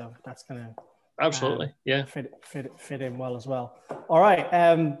 right? So that's gonna. Absolutely, yeah. Fit in well as well. All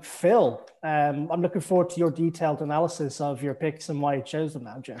right, Phil, I'm looking forward to your detailed analysis of your picks and why you chose them.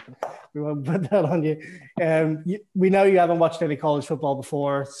 Now, I'm joking. We won't put that on you. We know you haven't watched any college football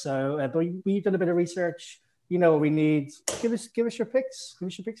before, so but we've done a bit of research. You know what we need. Give us your picks. Give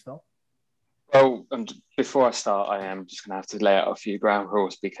us your picks, Phil. Well, before I start, I am just going to have to lay out a few ground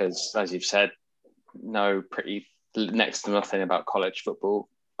rules, because, as you've said, know pretty next to nothing about college football.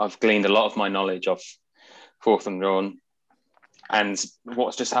 I've gleaned a lot of my knowledge of fourth and run and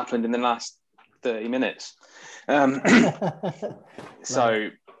what's just happened in the last 30 minutes. So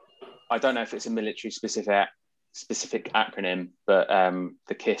I don't know if it's a military specific acronym, but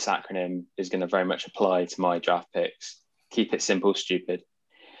the KISS acronym is going to very much apply to my draft picks. Keep it simple, stupid.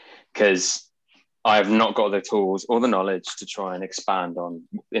 Because I have not got the tools or the knowledge to try and expand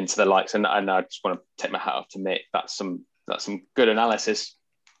into the likes. And I just want to take my hat off to Mick. That's some good analysis.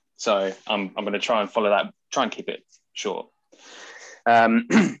 So I'm going to try and follow that, try and keep it short.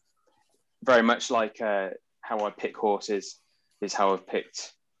 Very much like how I pick horses is how I've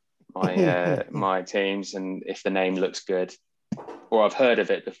picked my my teams, and if the name looks good or I've heard of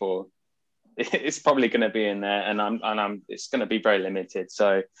it before, it's probably going to be in there, and it's going to be very limited.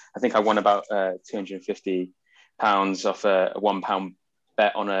 So I think I won about £250 off a £1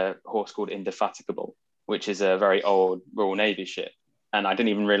 bet on a horse called Indefatigable, which is a very old Royal Navy ship. And I didn't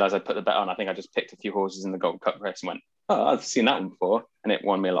even realize I put the bet on. I think I just picked a few horses in the Gold Cup race and went, oh, I've seen that one before, and it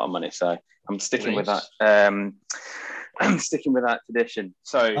won me a lot of money. So I'm sticking with that. I'm sticking with that tradition.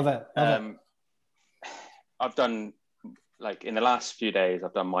 So Love it. I've done, like, in the last few days,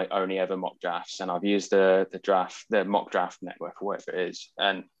 I've done my only ever mock drafts, and I've used the mock draft network or whatever it is,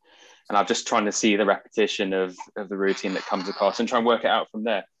 and I'm just trying to see the repetition of the routine that comes across and try and work it out from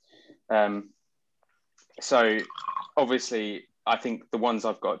there. So obviously, I think the ones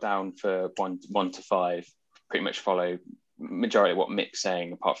I've got down for one to five pretty much follow majority of what Mick's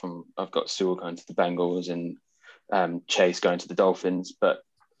saying, apart from I've got Sewell going to the Bengals and Chase going to the Dolphins. But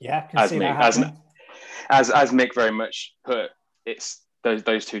yeah, as Mick very much put, it's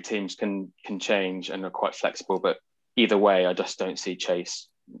those two teams can change and are quite flexible. But either way, I just don't see Chase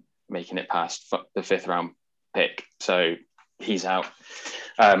making it past the 5th round pick. So he's out.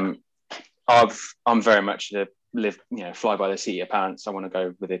 I'm very much fly by the seat of your pants. I want to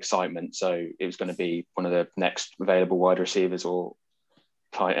go with excitement. So it was going to be one of the next available wide receivers or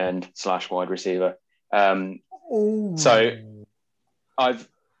tight end / wide receiver. So I've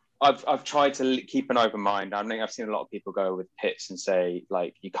tried to keep an open mind. I mean, I've seen a lot of people go with Pitts and say,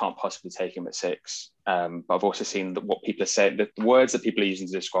 like, you can't possibly take him at 6. But I've also seen that what people are saying, the words that people are using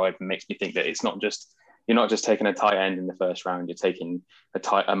to describe him makes me think that you're not just taking a tight end in the 1st round. You're taking a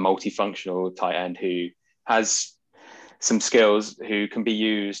multifunctional tight end who has some skills, who can be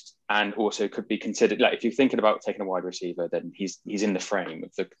used and also could be considered. Like, if you're thinking about taking a wide receiver, then he's in the frame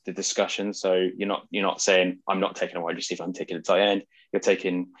of the discussion. So you're not saying, I'm not taking a wide receiver, I'm taking a tight end. You're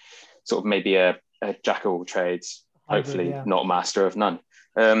taking sort of maybe a jack of all trades, hopefully not master of none.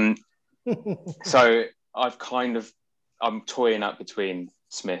 So I'm toying up between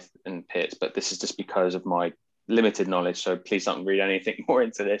Smith and Pitts, but this is just because of my limited knowledge. So please don't read anything more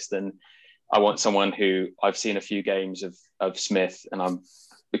into this than I want someone who I've seen a few games of Smith and I'm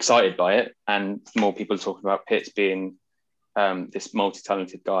excited by it. And more people are talking about Pitts being this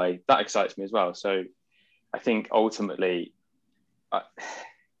multi-talented guy. That excites me as well. So I think ultimately,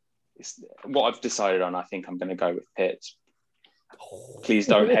 what I've decided on, I think I'm going to go with Pitts. Please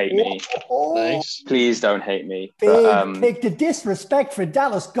don't hate me. Nice. Please don't hate me. Big. The disrespect for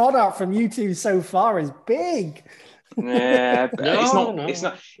Dallas Goddard from you two so far is big. Yeah, No.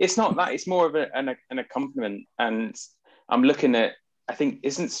 It's not that. It's more of an accompaniment. And I'm looking at, I think,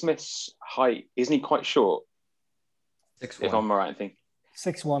 isn't Smith's height, isn't he quite short? 6'1". If I'm right, I think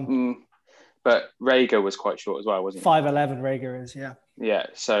 6'1". But Rager was quite short as well, wasn't he? 5'11" Rager is, yeah. Yeah.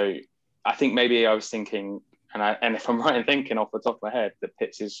 So I think maybe I was thinking, and if I'm right in thinking off the top of my head, that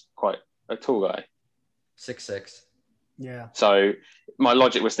Pitts is quite a tall guy. 6'6". Yeah. So my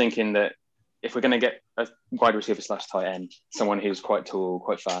logic was thinking that if we're going to get a wide receiver / tight end, someone who's quite tall,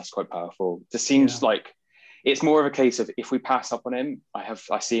 quite fast, quite powerful, just seems like it's more of a case of, if we pass up on him, I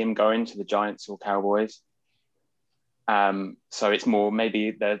see him going to the Giants or Cowboys. So it's more,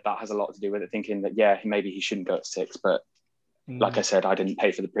 maybe that has a lot to do with it, thinking that, maybe he shouldn't go at 6, but like I said, I didn't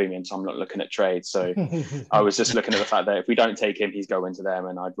pay for the premium, so I'm not looking at trades. So I was just looking at the fact that if we don't take him, he's going to them,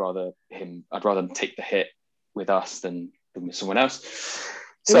 and I'd rather take the hit with us than with someone else.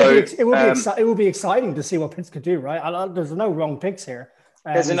 So it will be exciting to see what Pitts could do, right? There's no wrong picks here.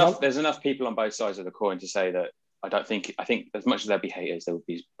 There's enough people on both sides of the coin to say that I think as much as there'll be haters, there will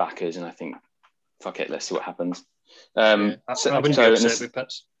be backers, and I think, fuck it, let's see what happens. I wouldn't be upset with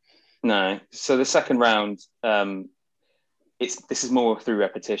Pitts. No. So the 2nd round, this is more through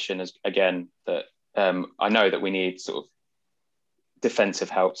repetition, as again, that I know that we need sort of defensive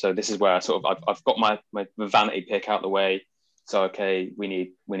help. So this is where I've got my vanity pick out the way. So okay,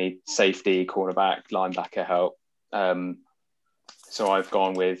 we need safety, cornerback, linebacker help. So I've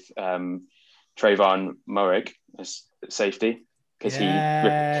gone with Trayvon Moehrig as safety, because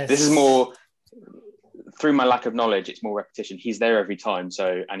this is more through my lack of knowledge. It's more repetition. He's there every time.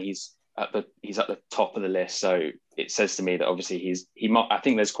 So, and he's at the top of the list. So it says to me that obviously I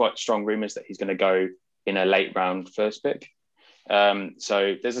think there's quite strong rumors that he's going to go in a late round 1st pick.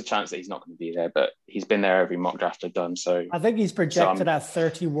 So there's a chance that he's not going to be there, but he's been there every mock draft I've done. So I think he's projected at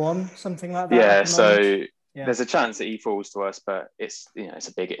 31, something like that. Yeah. So there's a chance that he falls to us, but it's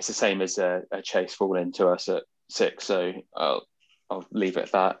the same as a Chase falling to us at 6. So I'll leave it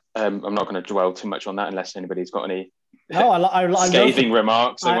at that. I'm not going to dwell too much on that unless anybody's got any No, I scathing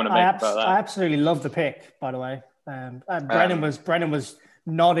remarks they want to make about that. I absolutely love the pick, by the way. Brennan was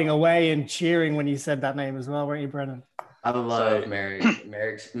nodding away and cheering when you said that name as well, weren't you, Brennan? I love Merrick.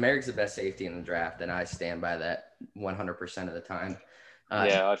 Merrick's the best safety in the draft, and I stand by that 100% of the time.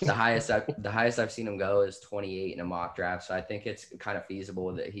 The highest I've seen him go is 28 in a mock draft, so I think it's kind of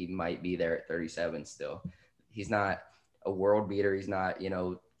feasible that he might be there at 37 still. He's not a world beater. He's not,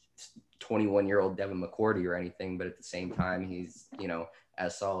 21-year-old Devin McCourty or anything, but at the same time, he's,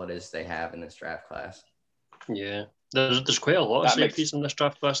 as solid as they have in this draft class. Yeah. There's quite a lot of safeties in this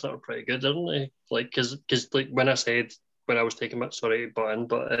draft class that are pretty good, aren't they? Like, because like when I was taking my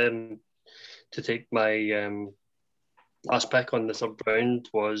to take my last pick on the third round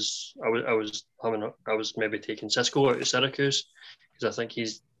was I was maybe taking Cisco out of Syracuse because I think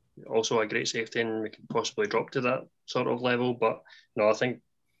he's also a great safety and we could possibly drop to that sort of level. But no, I think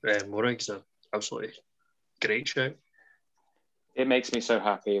Morig's an absolutely great shout. It makes me so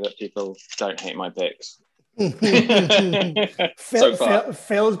happy that people don't hate my picks.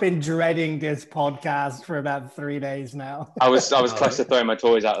 Phil's been dreading this podcast for about 3 days now. I was close to throwing my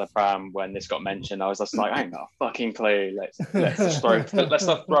toys out of the pram when this got mentioned. I was just like, I ain't got a fucking clue. Let's throw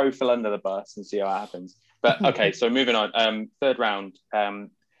Phil under the bus and see how it happens. But okay, so moving on. Third round.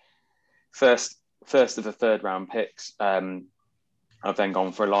 First of the third round picks. I've then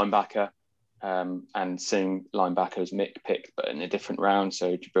gone for a linebacker. And seeing linebackers Mick picked, but in a different round.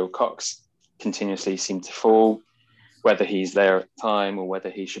 So Jabril Cox continuously seemed to fall, whether he's there at the time or whether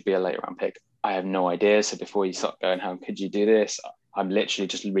he should be a later round pick. I have no idea. So before you start going, how could you do this? I'm literally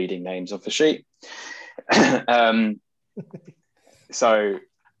just reading names off the sheet. So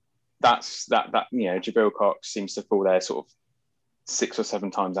that's that. Jabril Cox seems to fall there sort of 6 or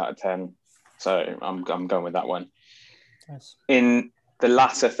 7 times out of 10. So I'm going with that one. Nice. In the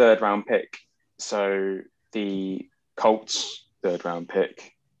latter third round pick, so the Colts third round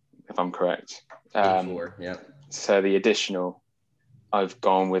pick, if I'm correct. Yeah. So the additional, I've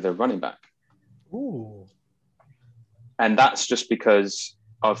gone with a running back. Ooh. And that's just because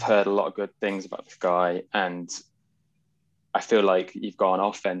I've heard a lot of good things about this guy. And I feel like you've gone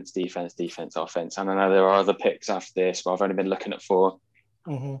offense, defense, offense. And I know there are other picks after this, but I've only been looking at 4.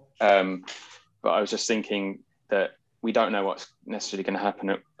 Mm-hmm. But I was just thinking that we don't know what's necessarily going to happen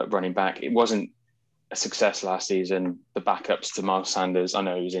at running back. It wasn't a success last season. The backups to Miles Sanders, I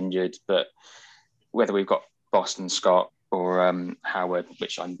know he was injured, but whether we've got Boston Scott or Howard,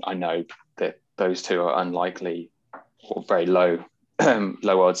 which I know that those two are unlikely or very low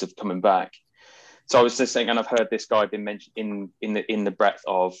odds of coming back. So I was just saying, and I've heard this guy been mentioned in the breadth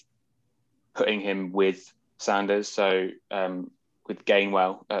of putting him with Sanders. So with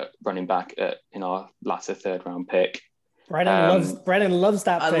Gainwell running back in our latter third round pick. Brennan loves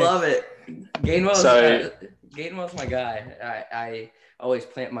that pick. I love it. Gainwell's my guy. I always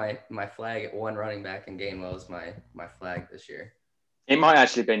plant my flag at one running back, and Gainwell's my flag this year. It might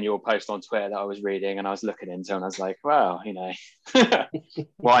actually have been your post on Twitter that I was reading and I was looking into, and I was like, well,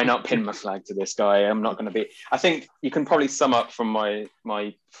 why not pin my flag to this guy? I'm not going to be. I think you can probably sum up from my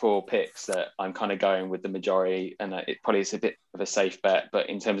 4 picks that I'm kind of going with the majority, and it probably is a bit of a safe bet. But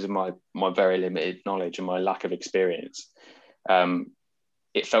in terms of my very limited knowledge and my lack of experience,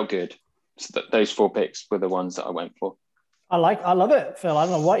 it felt good. So those 4 picks were the ones that I went for. I love it, Phil. I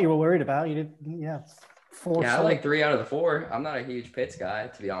don't know what you were worried about. You did, yeah. 4. Yeah, I like 3 out of the 4. I'm not a huge Pitts guy,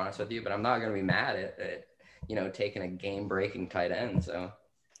 to be honest with you, but I'm not going to be mad at taking a game-breaking tight end. So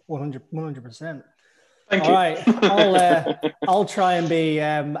 100%. Thank you. All right, I'll try and be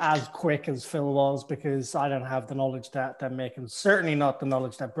as quick as Phil was, because I don't have the knowledge that Mick, and certainly not the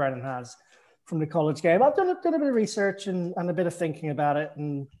knowledge that Brennan has from the college game. I've done a bit of research and a bit of thinking about it,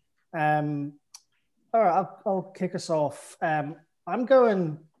 and all right, I'll kick us off. I'm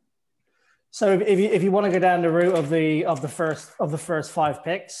going. So if you want to go down the route of the first 5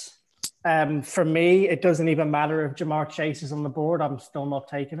 picks, for me, it doesn't even matter if Jamar Chase is on the board. I'm still not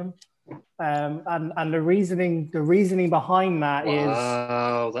taking him. And the reasoning behind that is,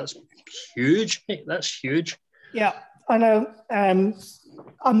 wow, that's huge. That's huge. Yeah, I know. I'm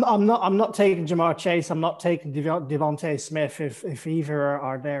not taking Jamar Chase. I'm not taking Devontae Smith if either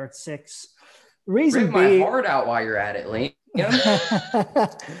are there at 6. Reason Rip my heart out while you're at it, Liam.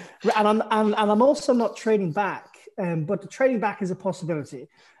 and I'm also not trading back, but the trading back is a possibility.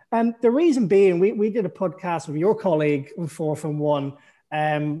 The reason being, we did a podcast with your colleague 4 from 1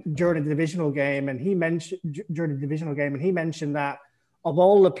 during the divisional game, and he mentioned that of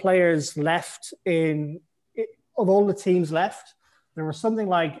all the players left of all the teams left, there were something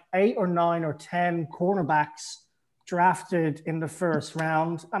like 8 or 9 or 10 cornerbacks drafted in the first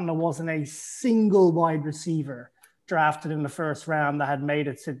round, and there wasn't a single wide receiver drafted in the first round that had made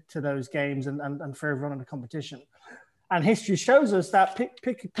it to those games and fair run in the competition. And history shows us that pick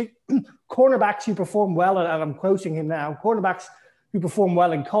cornerbacks who perform well, and I'm quoting him now, cornerbacks who perform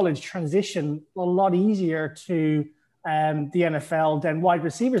well in college transition a lot easier to the NFL than wide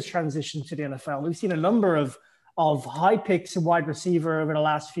receivers transition to the NFL. We've seen a number of high picks in wide receiver over the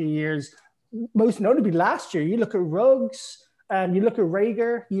last few years, most notably last year. You look at Ruggs, you look at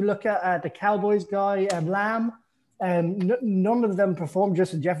Rager, you look at the Cowboys guy, Lamb. None of them performed.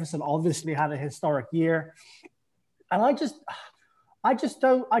 Justin Jefferson obviously had a historic year. And I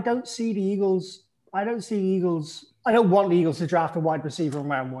don't see the Eagles. I don't want the Eagles to draft a wide receiver in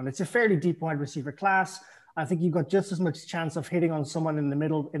round one. It's a fairly deep wide receiver class. I think you've got just as much chance of hitting on someone in the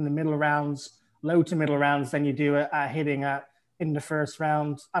middle rounds, low to middle rounds, than you do at hitting in the first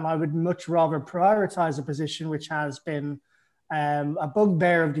round. And I would much rather prioritize a position which has been a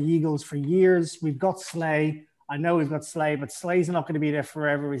bugbear of the Eagles for years. We've got Slay. I know we've got Slay, but Slay's not going to be there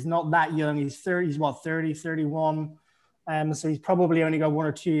forever. He's not that young. He's 30, 31. So he's probably only got 1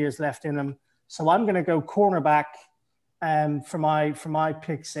 or 2 years left in him. So I'm going to go cornerback for my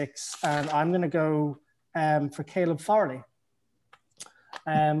pick 6, and I'm going to go for Caleb Farley.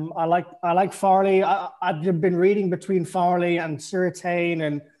 I like Farley. I've been reading between Farley and Surtain,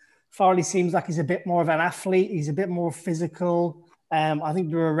 and Farley seems like he's a bit more of an athlete. He's a bit more physical. I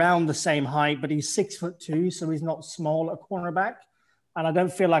think they're around the same height, but he's 6'2", so he's not small at cornerback. And I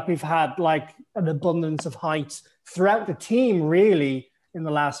don't feel like we've had like an abundance of height throughout the team really in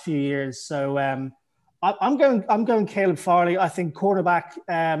the last few years. So I'm going Caleb Farley. I think quarterback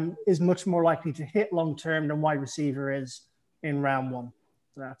is much more likely to hit long term than wide receiver is in round one.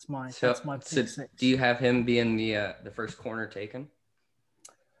 So that's my pick 6. Do you have him being the first corner taken?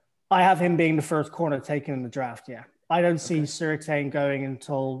 I have him being the first corner taken in the draft. Yeah, I don't see Surtain going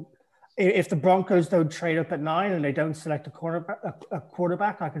until. If the Broncos don't trade up at 9 and they don't select a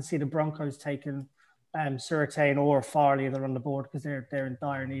quarterback, I can see the Broncos taking Surtain or Farley that are on the board because they're in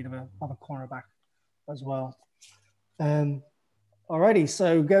dire need of a cornerback as well. Alrighty,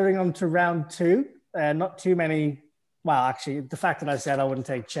 so going on to round 2, not too many. Well, actually, the fact that I said I wouldn't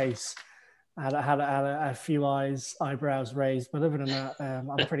take Chase had a few eyebrows raised, but other than that,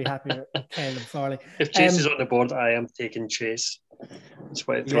 I'm pretty happy with Caleb Farley. If Chase is on the board, I am taking Chase. That's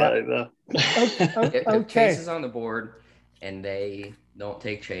why I throw it out there. If Chase is on the board and they don't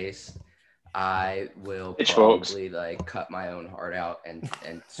take Chase, I will probably cut my own heart out and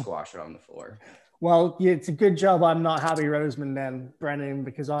squash it on the floor. Well, yeah, it's a good job I'm not Howie Roseman then, Brennan,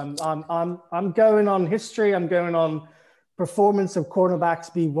 because I'm going on history. I'm going on performance of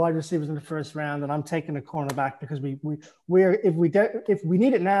cornerbacks be wide receivers in the first round, and I'm taking a cornerback because if we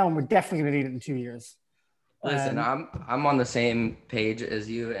need it now, and we're definitely going to need it in 2 years. Listen, I'm on the same page as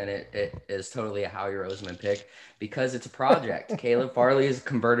you, and it is totally a Howie Roseman pick because it's a project. Caleb Farley is a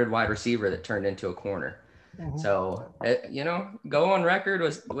converted wide receiver that turned into a corner. Mm-hmm. So, go on record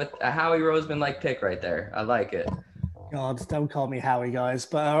with a Howie Roseman-like pick right there. I like it. God, don't call me Howie, guys.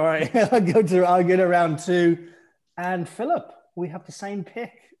 But all right, I'll go to round 2. And Philip, we have the same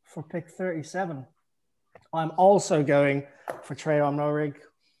pick for pick 37. I'm also going for Trayvon Moehrig.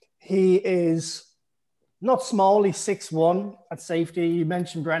 He is not small. He's 6'1" at safety. You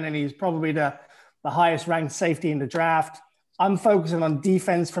mentioned Brennan. He's probably the highest ranked safety in the draft. I'm focusing on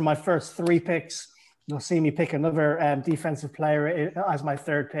defense for my first 3 picks. You'll see me pick another defensive player as my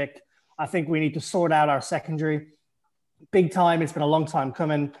 3rd pick. I think we need to sort out our secondary. Big time. It's been a long time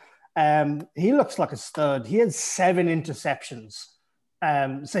coming. He looks like a stud. He had 7 interceptions.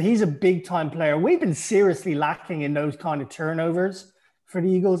 So he's a big time player. We've been seriously lacking in those kind of turnovers for the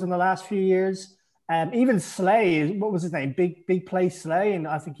Eagles in the last few years. Even Slay, what was his name? Big play Slay. And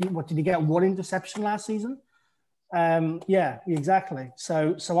I think did he get 1 interception last season? Yeah, exactly.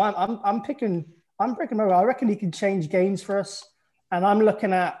 So I'm picking him over. I reckon he can change games for us. And I'm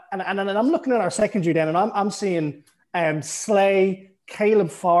looking at I'm looking at our secondary then, and I'm seeing Slay,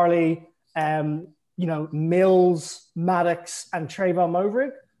 Caleb Farley, Mills, Maddox, and Trayvon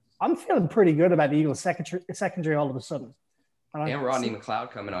Moehrig. I'm feeling pretty good about the Eagles secondary all of a sudden. And Rodney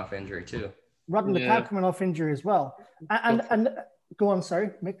McLeod coming off injury too. Rodney McLeod coming off injury as well. And go on, sorry,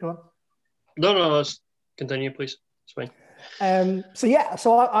 Mick, go on. No, let's continue, please. It's fine. So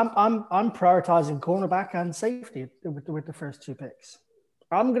I'm prioritizing cornerback and safety with the first 2 picks.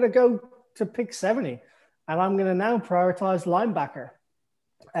 I'm going to go to pick 70, and I'm going to now prioritize linebacker.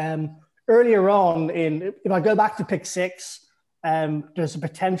 Earlier on if I go back to pick 6, there's a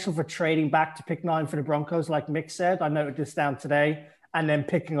potential for trading back to pick 9 for the Broncos, like Mick said. I noted this down today. and then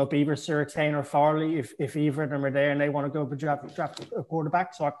picking up either Surtain or Farley if either of them are there and they want to go up and draft a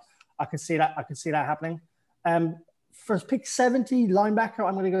quarterback. So I could see that. I could see that happening. First pick 70 linebacker.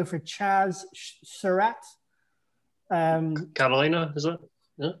 I'm going to go for Chaz Surratt. Carolina, is it?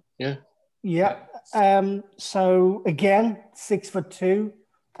 Yeah. Yeah. So again, 6'2",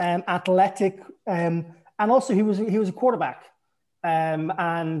 athletic, and also he was a quarterback, and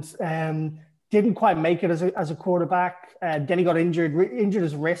didn't quite make it as a quarterback. Then he got injured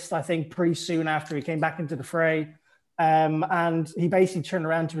his wrist, I think, pretty soon after he came back into the fray. And he basically turned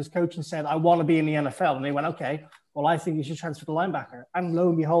around to his coach and said, "I want to be in the NFL." And they went, "Okay, well, I think you should transfer to linebacker." And lo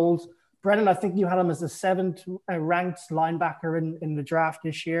and behold, Brennan, I think you had him as the 7th ranked linebacker in the draft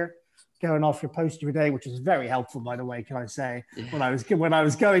this year, going off your poster today, which is very helpful, by the way, can I say? Yeah. When I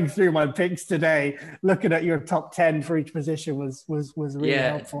was going through my picks today, looking at your top 10 for each position was really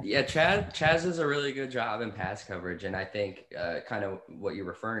helpful. Yeah, Chaz does a really good job in pass coverage, and I think kind of what you're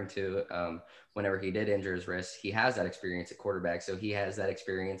referring to, whenever he did injure his wrist, he has that experience at quarterback, so he has that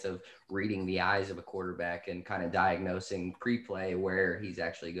experience of reading the eyes of a quarterback and kind of diagnosing pre-play where he's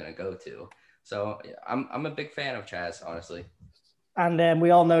actually going to go to. So I'm a big fan of Chaz, honestly. And then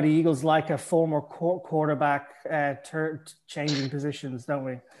we all know the Eagles like a former quarterback changing positions, don't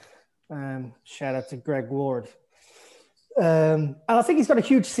we? Shout out to Greg Ward. And I think he's got a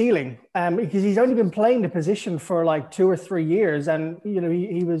huge ceiling because he's only been playing the position for like 2 or 3 years. And, you know,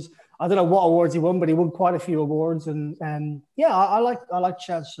 he was, I don't know what awards he won, but he won quite a few awards. And yeah, I like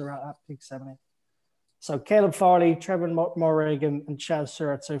Chaz Surratt at pick 70. So Caleb Farley, Trevor Moehrig, and Chaz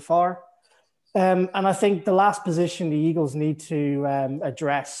Surratt so far. And I think the last position the Eagles need to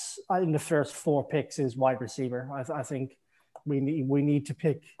address in the first 4 picks is wide receiver. I think we need to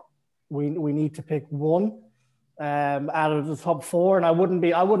pick one out of the top 4, and I wouldn't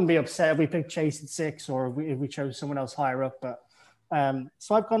be upset if we picked Chase at 6 or if we chose someone else higher up. But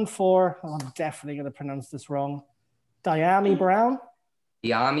so I've gone for, I'm definitely going to pronounce this wrong, Dyami Brown.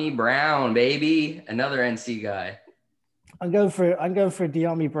 Dyami Brown, baby, another NC guy. I'm going for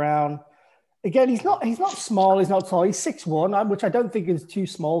Dyami Brown. Again, he's not small, he's not tall. He's 6'1", which I don't think is too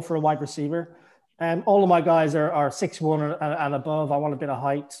small for a wide receiver. All of my guys are 6'1" and above. I want a bit of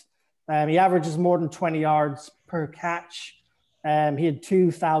height. He averages more than 20 yards per catch. He had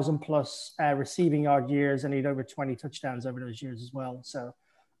 2,000 plus receiving yard years, and he had over 20 touchdowns over those years as well. So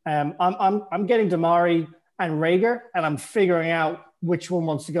I'm getting Damari and Rager, and I'm figuring out which one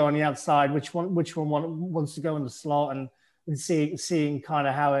wants to go on the outside, which one wants to go in the slot, and seeing kind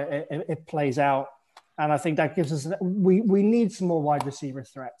of how it plays out. And I think that gives us, we need some more wide receiver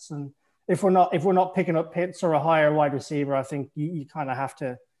threats. And if we're not picking up Pitts or a higher wide receiver, I think you kind of have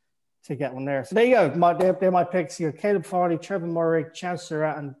to get one there. So there you go. They're my picks here. Caleb Farley, Trevor Moehrig, Chaz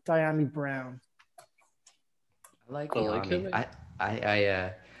Surratt, and Dyami Brown. I like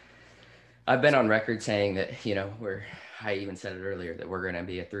Dyami. I've been on record saying that, you know, I even said it earlier that we're going to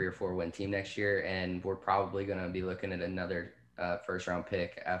be a 3 or 4 win team next year, and we're probably going to be looking at another first round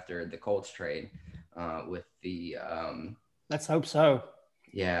pick after the Colts trade with the. Let's hope so.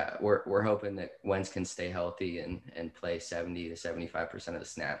 Yeah, we're hoping that Wentz can stay healthy and play 70 to 75% of the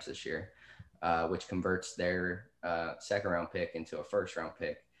snaps this year, which converts their second round pick into a first round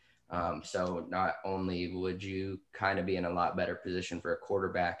pick. So not only would you kind of be in a lot better position for a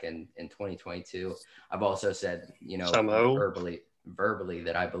quarterback in 2022, I've also said, you know, verbally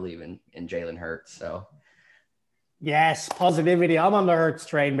that I believe in Jalen Hurts. So yes, positivity. I'm on the Hurts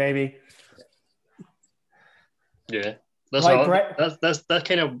train, baby. Yeah. That's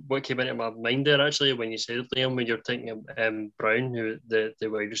kind of what came into my mind there, actually, when you said, Liam, when you're thinking of Brown, who the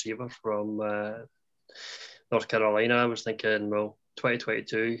wide receiver from North Carolina. I was thinking, well,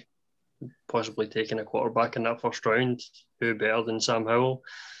 2022, possibly taking a quarterback in that first round. Who better than Sam Howell,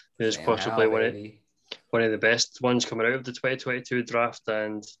 who's possibly one of the best ones coming out of the 2022 draft,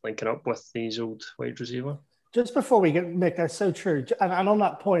 and linking up with these old wide receiver. Just before we get, Mick, that's so true. And on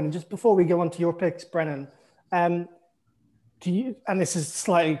that point, and just before we go on to your picks, Brennan, do you, and this is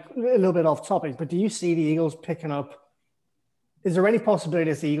slightly a little bit off topic, but do you see the Eagles picking up? Is there any possibility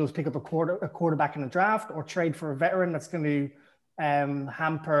that the Eagles pick up a quarterback in the draft, or trade for a veteran that's going to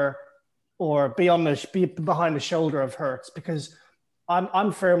hamper or be behind the shoulder of Hurts? Because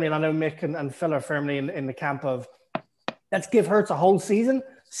I'm firmly, and I know Mick and Phil are firmly in the camp of, let's give Hurts a whole season,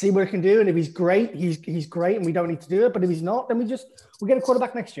 see what he can do, and if he's great, he's great, and we don't need to do it. But if he's not, then we get a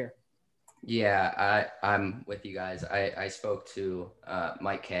quarterback next year. Yeah, I'm with you guys. I spoke to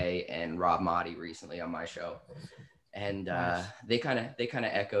Mike Kay and Rob Motti recently on my show, and they kind of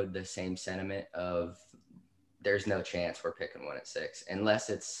echoed the same sentiment of there's no chance we're picking one at 6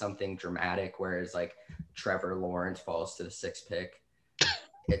 unless it's something dramatic, whereas like Trevor Lawrence falls to the 6th pick.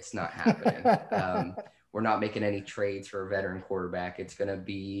 it's not happening. We're not making any trades for a veteran quarterback. It's going to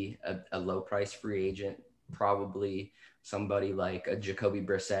be a low price free agent, probably somebody like a Jacoby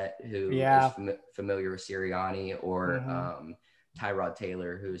Brissett, who is familiar with Sirianni, or Tyrod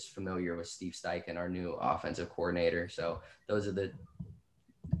Taylor, who's familiar with Steve Steichen, our new offensive coordinator. So those are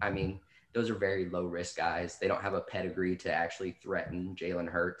very low risk guys. They don't have a pedigree to actually threaten Jalen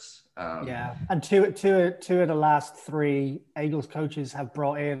Hurts. And two of the last three Eagles coaches have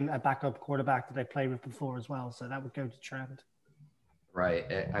brought in a backup quarterback that they played with before as well. So that would go to Trent. Right.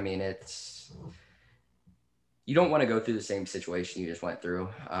 You don't want to go through the same situation you just went through.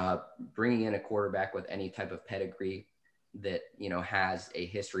 Bringing in a quarterback with any type of pedigree that, has a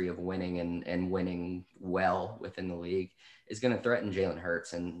history of winning and winning well within the league is going to threaten Jalen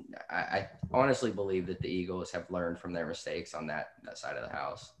Hurts. And I honestly believe that the Eagles have learned from their mistakes on that side of the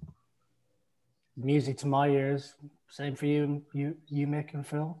house. Music to my ears. Same for you, Mick and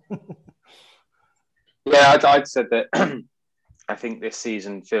Phil. Yeah, I'd said that. I think this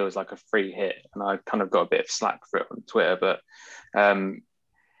season feels like a free hit, and I kind of got a bit of slack for it on Twitter. But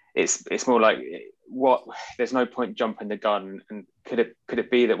it's more like there's no point jumping the gun. And could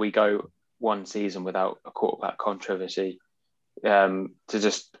it be that we go one season without a quarterback controversy to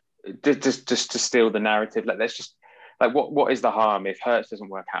just to steal the narrative? Like, let's just what is the harm if Hurts doesn't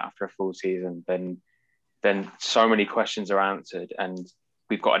work out after a full season? Then so many questions are answered, and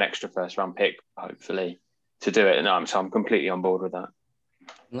we've got an extra first round pick hopefully to do it. And so I'm completely on board with that.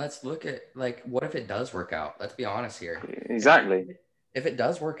 Let's look at what if it does work out? Let's be honest here. Exactly. If it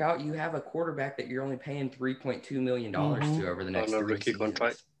does work out, you have a quarterback that you're only paying $3.2 million to over the next 3 rookie seasons.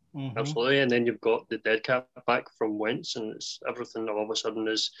 Contract. Absolutely. And then you've got the dead cap back from Wentz, and it's everything all of a sudden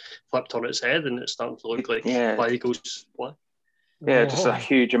is flipped on its head, and it's starting to look like Eagles play. Yeah, just a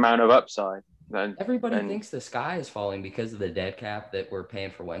huge amount of upside. Everybody thinks the sky is falling because of the dead cap that we're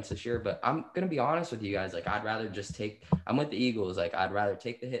paying for Wentz this year. But I'm going to be honest with you guys. I'd rather I'm with the Eagles. I'd rather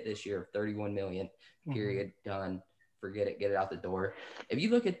take the hit this year of $31 million, period, done. Forget it, get it out the door. If you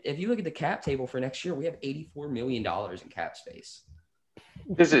look at the cap table for next year, we have $84 million in cap space.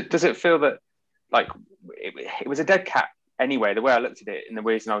 Does it feel that it was a dead cap anyway? The way I looked at it, and the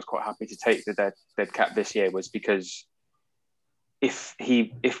reason I was quite happy to take the dead cap this year was because if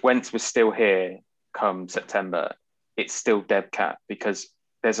Wentz was still here come September, it's still dead cap because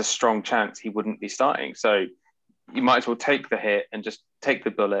there's a strong chance he wouldn't be starting. So you might as well take the hit and just take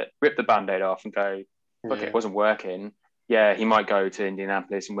the bullet, rip the Band-Aid off and go, look, it wasn't working. Yeah, he might go to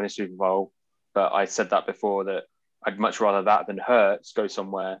Indianapolis and win a Super Bowl. But I said that before, that I'd much rather that than Hurts go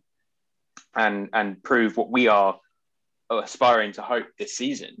somewhere and prove what we are aspiring to hope this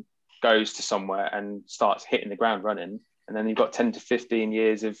season, goes to somewhere and starts hitting the ground running. And then you've got 10 to 15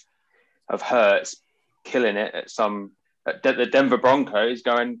 years of Hurts killing it at the Denver Broncos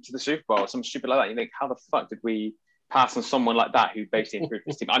going to the Super Bowl or some stupid like that. You think, how the fuck did we pass on someone like that who basically improved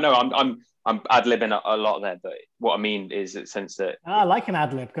his team? I know I'm ad-libbing a lot there, but what I mean is the sense that I like an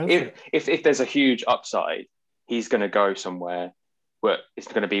ad-lib. If there's a huge upside, he's going to go somewhere where it's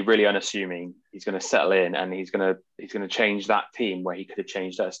going to be really unassuming. He's going to settle in, and he's going to change that team where he could have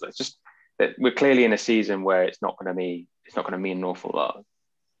changed us. It's just that we're clearly in a season where it's not going to mean an awful lot.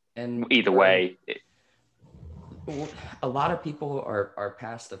 And either way, a lot of people are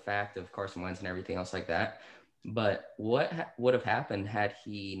past the fact of Carson Wentz and everything else like that. But what would have happened had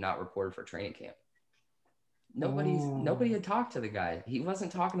he not reported for training camp? Nobody had talked to the guy. He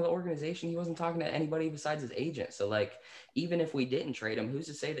wasn't talking to the organization. He wasn't talking to anybody besides his agent. So even if we didn't trade him, who's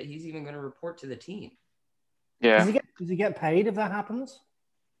to say that he's even going to report to the team? Yeah. Does he get paid if that happens?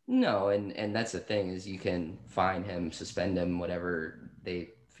 No, and that's the thing, is you can fine him, suspend him, whatever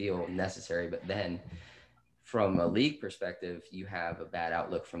they feel necessary. But then from a league perspective, you have a bad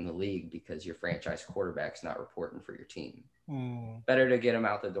outlook from the league because your franchise quarterback's not reporting for your team. Better to get him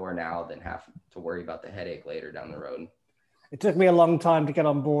out the door now than have to worry about the headache later down the road. It took me a long time to get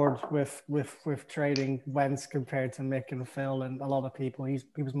on board with trading Wentz compared to Mick and Phil and a lot of people. He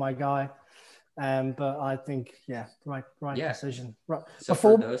was my guy. But I think, right decision. Right. So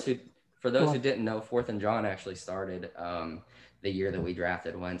for those who didn't know, 4th and John actually started the year that we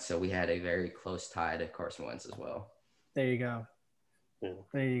drafted Wentz, so we had a very close tie to Carson Wentz as well. There you go. Yeah.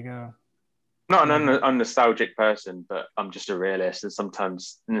 There you go. Not an unnostalgic person, but I'm just a realist, and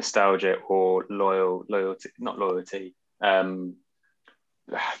sometimes nostalgia or loyalty,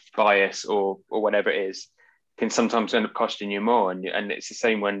 bias or whatever it is, can sometimes end up costing you more. And it's the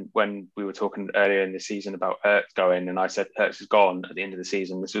same when we were talking earlier in the season about Hurts going, and I said Hurts is gone at the end of the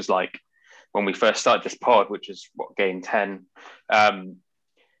season. This was like when we first started this pod, which was game 10.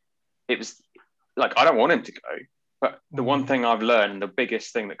 It was like, I don't want him to go. But the one thing I've learned, the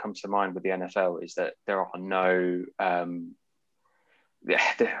biggest thing that comes to mind with the NFL is that there are no. I'm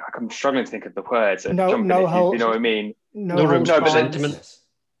struggling to think of the words. You know what I mean? No room for sentiment.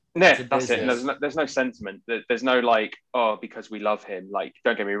 No, that's it. There's no sentiment. There's no like, oh, because we love him. Like,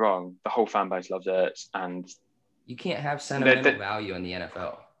 don't get me wrong, the whole fan base loves Ertz, and you can't have sentimental value in the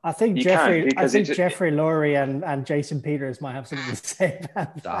NFL. I think Jeffrey Lurie and Jason Peters might have something to say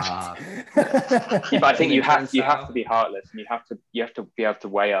about that. Yeah, but I think you have to be heartless, and you have to be able to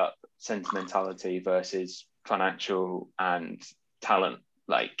weigh up sentimentality versus financial and talent.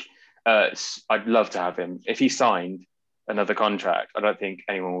 Like, I'd love to have him if he signed another contract. I don't think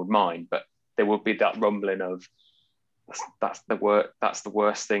anyone would mind, but there would be that rumbling of that's the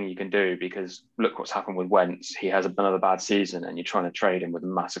worst thing you can do, because look what's happened with Wentz. He has another bad season and you're trying to trade him with a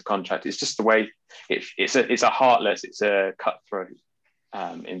massive contract. It's just the way it's a heartless, it's a cutthroat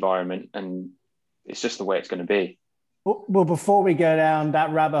environment, and it's just the way it's going to be. Well, before we go down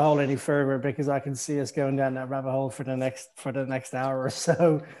that rabbit hole any further, because I can see us going down that rabbit hole for the next hour or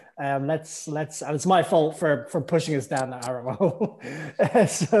so. It's my fault for pushing us down that rabbit hole.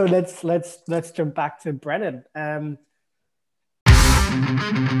 So let's jump back to Brennan.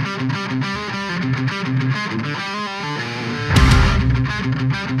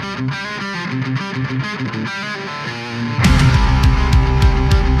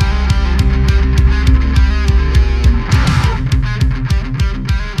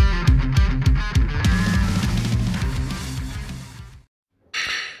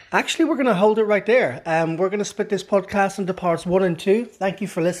 Actually, we're going to hold it right there. We're going to split this podcast into parts 1 and 2. Thank you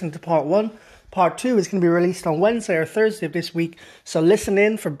for listening to part 1. Part 2 is going to be released on Wednesday or Thursday of this week. So listen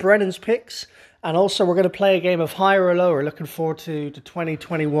in for Brennan's picks. And also, we're going to play a game of higher or lower. Looking forward to the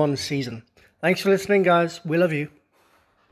 2021 season. Thanks for listening, guys. We love you.